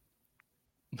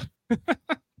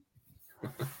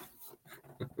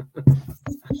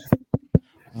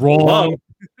 Wrong.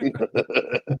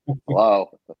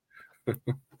 Wow.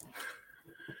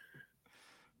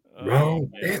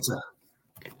 Wrong answer.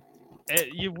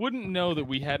 You wouldn't know that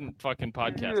we hadn't fucking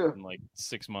podcasted in like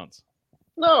 6 months.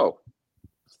 No.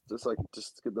 Just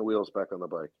get the wheels back on the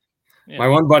bike. Yeah. My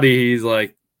one buddy,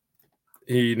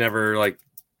 he never like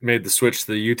made the switch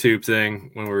to the YouTube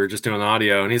thing when we were just doing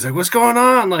audio, and he's like, "What's going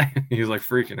on?" Like he was like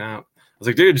freaking out. I was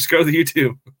like, "Dude, just go to the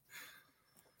YouTube."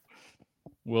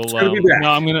 We'll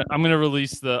no, I'm gonna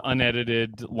release the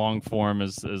unedited long form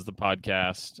as the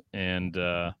podcast, and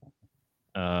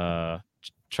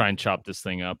try and chop this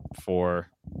thing up for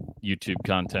YouTube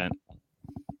content.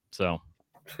 So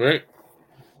sweet.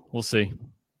 We'll see.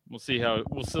 We'll see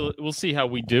how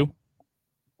we do.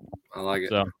 I like it.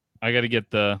 So I got to get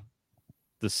the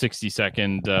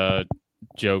 60-second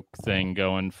joke thing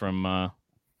going from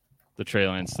the Trey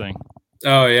Lance thing.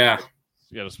 Oh yeah,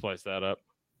 you got to splice that up.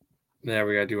 Yeah,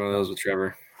 we got to do one of those with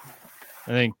Trevor.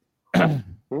 I think.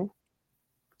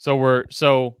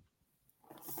 So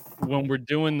when we're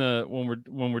doing it,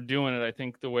 I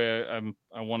think the way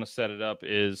I want to set it up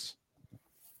is,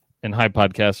 and hi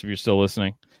podcast if you're still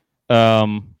listening,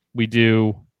 we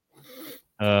do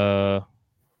the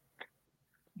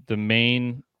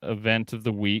main event of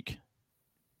the week,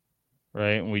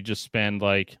 right? And we just spend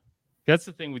that's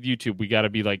the thing with YouTube. We got to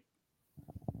be the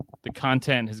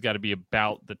content has got to be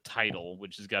about the title,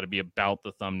 which has got to be about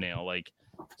the thumbnail.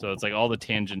 So it's all the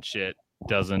tangent shit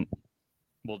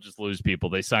we'll just lose people.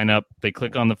 They sign up, they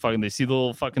click on they see the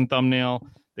little fucking thumbnail,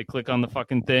 they click on the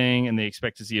fucking thing, and they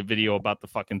expect to see a video about the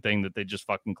fucking thing that they just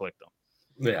fucking clicked on.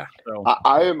 Yeah. So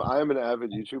I am an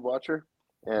avid YouTube watcher,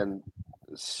 and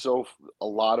so a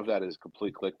lot of that is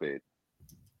complete clickbait.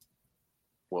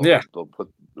 Well, yeah. They'll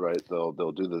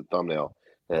do the thumbnail.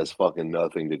 It has fucking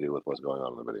nothing to do with what's going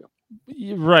on in the video.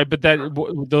 Right, but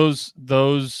those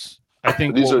I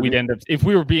think we'd end up if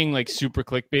we were being super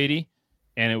clickbaity,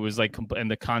 and it was and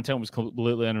the content was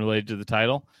completely unrelated to the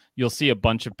title, you'll see a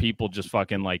bunch of people just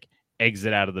fucking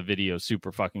exit out of the video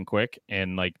super fucking quick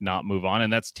and not move on,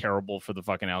 and that's terrible for the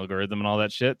fucking algorithm and all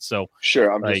that shit. So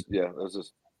sure, I'm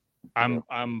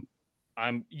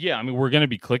I mean, we're gonna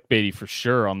be clickbaity for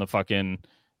sure on the fucking,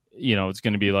 it's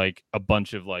gonna be a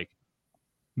bunch of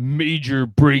major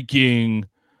breaking,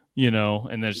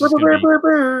 and there's just gonna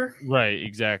be, right,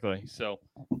 exactly. So,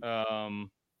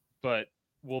 but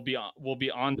we'll be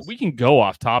on. We can go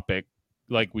off topic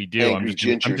like we do. Angry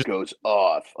Ginger goes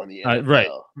off on the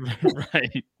NFL.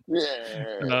 Right.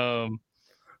 Yeah.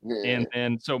 And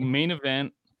then so main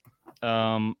event,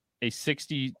 a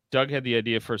 60. Doug had the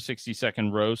idea for a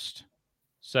 60-second roast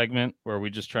segment where we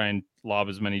just try and lob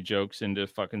as many jokes into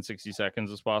fucking 60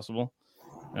 seconds as possible,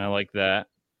 and I like that.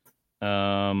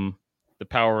 The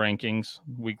power rankings,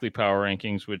 weekly power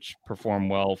rankings, which perform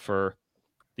well for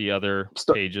the other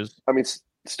pages. I mean,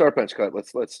 Start bench cut.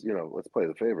 Let's play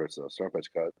the favorites. So start bench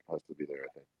cut has to be there. I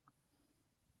think.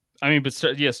 I mean, but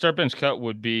start bench cut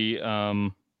would be.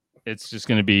 It's just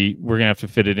going to be. We're going to have to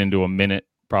fit it into a minute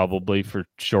probably for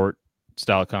short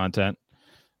style content.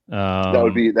 That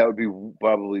would be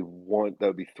probably one. That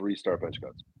would be 3 start bench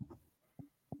cuts.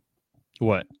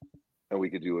 What? And we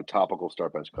could do a topical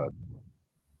start bench cut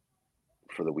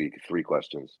for the week. 3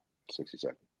 questions, 60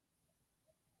 seconds.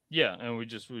 Yeah, and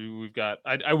we've got.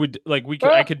 I would like we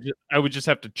could. I would just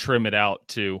have to trim it out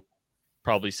to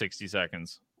probably 60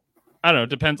 seconds. I don't know.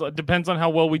 Depends on how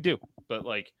well we do. But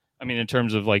like, I mean, in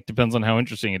terms of like, depends on how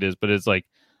interesting it is. But it's like,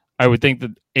 I would think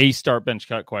that a start bench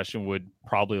cut question would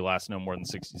probably last no more than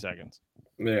 60 seconds.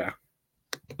 Yeah.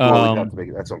 Well, that's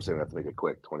what I'm saying. We have to make it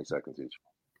quick, 20 seconds each.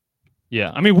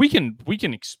 Yeah, I mean, we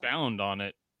can expound on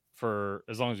it for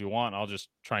as long as you want. I'll just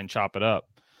try and chop it up.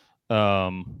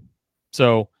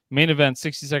 So main event,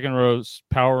 60-second rows,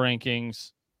 power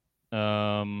rankings.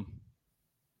 And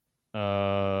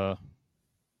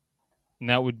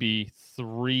that would be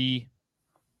 3.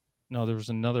 No, there was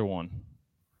another one.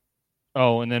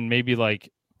 Oh, and then maybe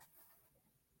like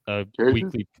a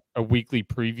weekly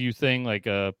preview thing, like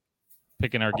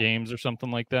picking our games or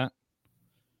something like that.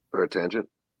 Or a tangent.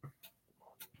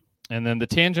 And then the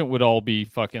tangent would all be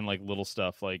fucking like little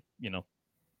stuff, like, you know,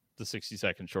 the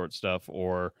 60-second short stuff.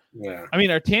 Or, yeah. I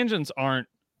mean, our tangents are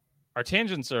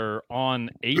on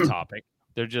a topic.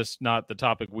 They're just not the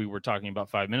topic we were talking about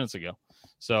 5 minutes ago.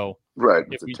 So, right,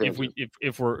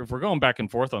 if we're going back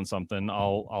and forth on something,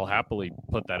 I'll happily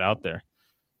put that out there.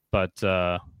 But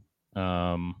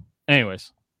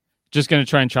anyways, just gonna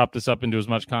try and chop this up into as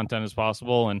much content as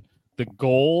possible. And the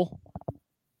goal,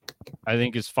 I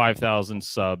think, is 5,000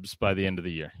 subs by the end of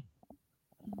the year.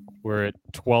 We're at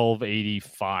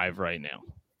 1,285 right now.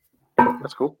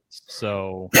 That's cool.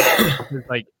 So,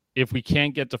 like, if we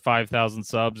can't get to 5,000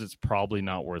 subs, it's probably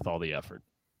not worth all the effort.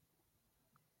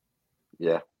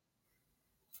 Yeah.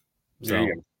 So,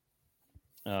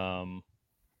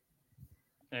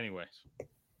 anyways,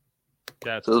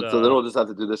 that's so then we'll just have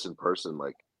to do this in person,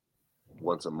 like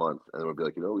once a month, and we'll be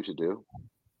like, you know what we should do?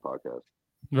 Podcast.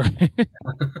 Right.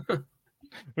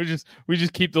 we just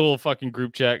keep the little fucking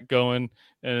group chat going,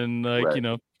 and like, right. You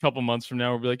know, a couple months from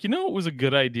now, we'll be like, you know, it was a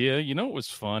good idea. You know, it was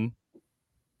fun.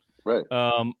 Right.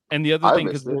 And the other thing,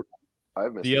 because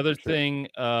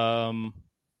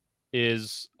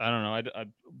is, I don't know,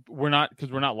 we're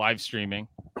not live streaming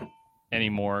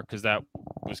anymore, because that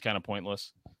was kind of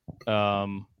pointless,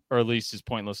 or at least is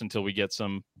pointless until we get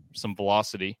some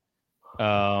velocity.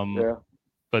 Yeah.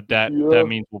 But that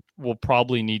means we'll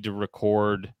probably need to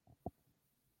record.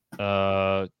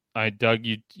 Doug,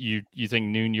 you think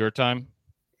noon your time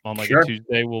on like a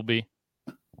Tuesday will be,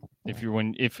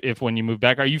 if when you move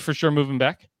back. Are you for sure moving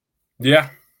back? Yeah.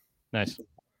 Nice.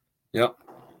 Yep.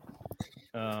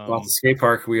 Bought the skate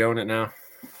park. We own it now.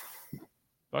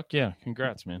 Fuck yeah!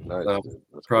 Congrats, man. Nice.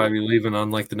 That's probably cool. Leaving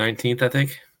on like the 19th, I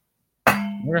think.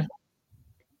 Okay.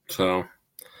 So,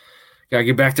 gotta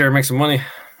get back there and make some money.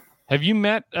 Have you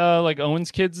met like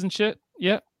Owen's kids and shit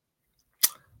yet?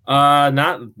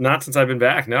 Not since I've been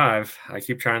back. No, I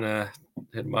keep trying to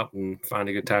hit them up and find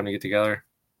a good time to get together.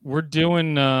 We're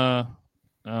doing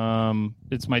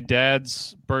it's my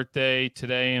dad's birthday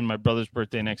today and my brother's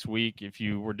birthday next week.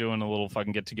 We're doing a little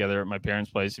fucking get together at my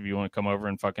parents' place, if you want to come over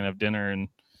and fucking have dinner and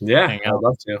hang out. I'd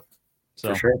love to. So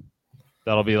for sure.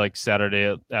 That'll be like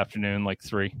Saturday afternoon, like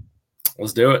 3.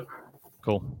 Let's do it.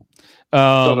 Cool.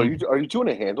 So are you doing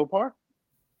a handlebar?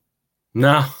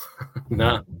 No.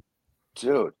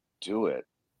 Dude, do it.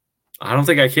 I don't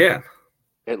think I can.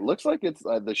 It looks like it's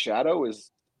the shadow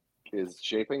is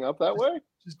shaping up that way.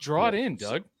 Just draw it in,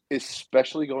 Doug.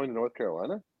 Especially going to North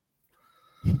Carolina.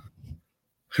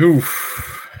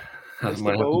 Oof.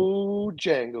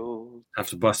 Bojangles. Have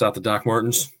to bust out the Doc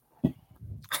Martens.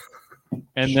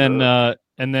 And sure.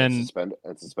 then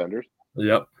suspenders.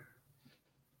 Yep.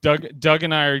 Doug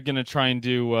and I are gonna try and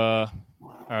do a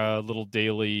little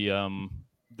daily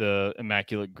the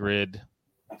Immaculate Grid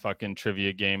fucking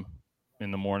trivia game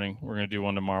in the morning. We're gonna do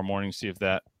one tomorrow morning. See if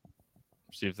that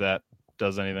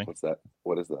does anything. What's that?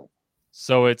 What is that?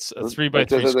 So it's a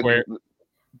 3x3 square.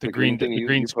 The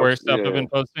green square stuff I've been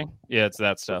posting. Yeah, it's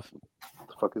that stuff. What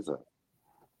the fuck is that?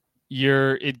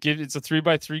 It's a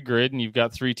 3x3 grid, and you've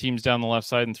got 3 teams down the left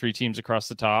side and 3 teams across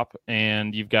the top,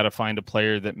 and you've got to find a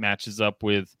player that matches up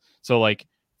with. So, like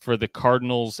for the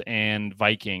Cardinals and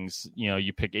Vikings, you know,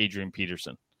 you pick Adrian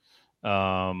Peterson,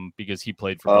 because he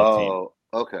played for both teams. Oh,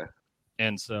 okay.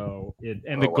 And so,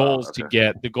 the goal is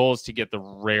to get the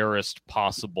rarest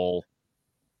possible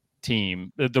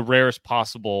team, the rarest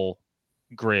possible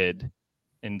grid,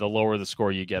 and the lower the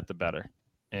score you get, the better.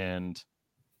 And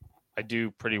I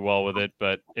do pretty well with it,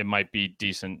 but it might be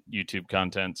decent YouTube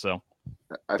content. So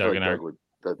I feel Doug like and I- Doug would.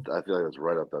 I feel like that's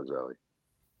right up Doug's alley.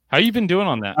 how you been doing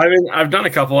on that? I've done a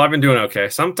couple. I've been doing okay.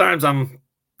 Sometimes I'm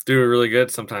doing really good.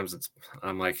 Sometimes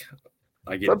I'm like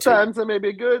I get Sometimes it may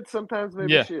be good. Sometimes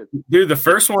maybe Yeah. shit. Dude, the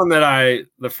first one that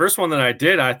I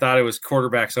did, I thought it was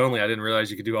quarterbacks only. I didn't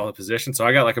realize you could do all the positions, so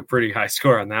I got like a pretty high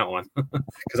score on that one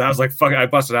because I was like, "Fuck!" I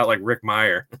busted out like Rick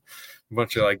Meyer, a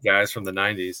bunch of like guys from the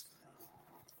 '90s.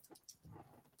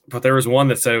 But there was one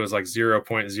that said it was like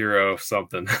 0.0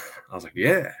 something. I was like,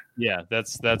 "Yeah, Yeah,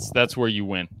 that's where you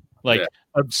win. Like Yeah.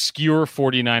 obscure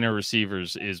 49er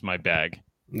receivers is my bag.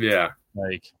 yeah."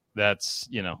 Like that's,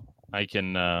 I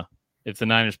can if the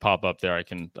Niners pop up there, I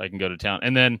can go to town.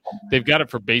 And then they've got it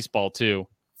for baseball too.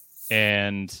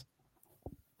 And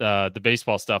the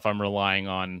baseball stuff, I'm relying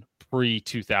on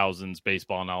pre-2000s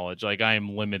baseball knowledge. Like I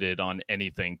am limited on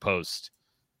anything post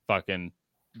fucking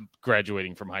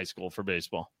graduating from high school for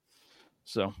baseball.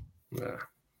 So, Yeah.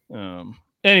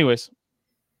 Anyways,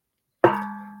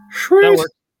 Sweet. that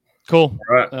worked. Cool.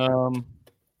 All right.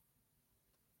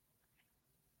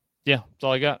 Yeah, that's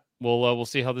all I got. We'll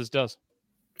see how this does.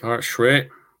 All right, sweet.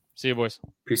 See you, boys.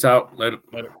 Peace out. Later.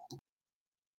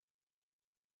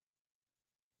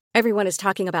 Everyone is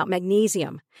talking about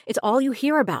magnesium. It's all you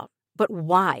hear about. But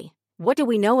why? What do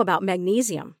we know about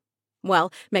magnesium?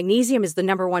 Well, magnesium is the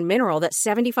number one mineral that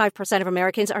 75% of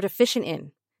Americans are deficient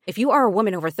in. If you are a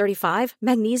woman over 35,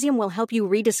 magnesium will help you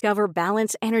rediscover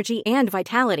balance, energy, and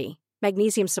vitality.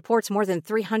 Magnesium supports more than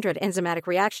 300 enzymatic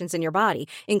reactions in your body,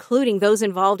 including those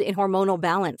involved in hormonal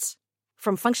balance.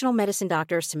 From functional medicine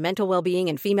doctors to mental well-being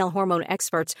and female hormone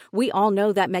experts, we all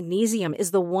know that magnesium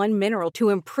is the one mineral to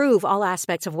improve all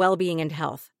aspects of well-being and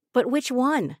health. But which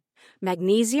one?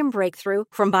 Magnesium Breakthrough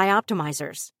from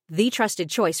Bioptimizers, the trusted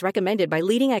choice recommended by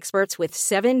leading experts with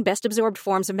 7 best-absorbed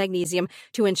forms of magnesium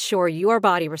to ensure your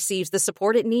body receives the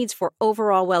support it needs for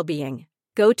overall well-being.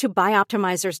 Go to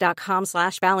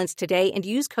bioptimizers.com/balance today and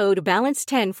use code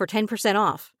BALANCE10 for 10%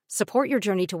 off. Support your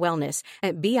journey to wellness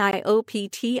at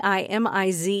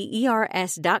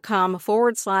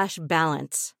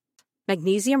bioptimizers.com/balance.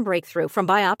 Magnesium Breakthrough from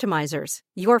Bioptimizers,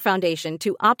 your foundation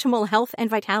to optimal health and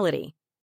vitality.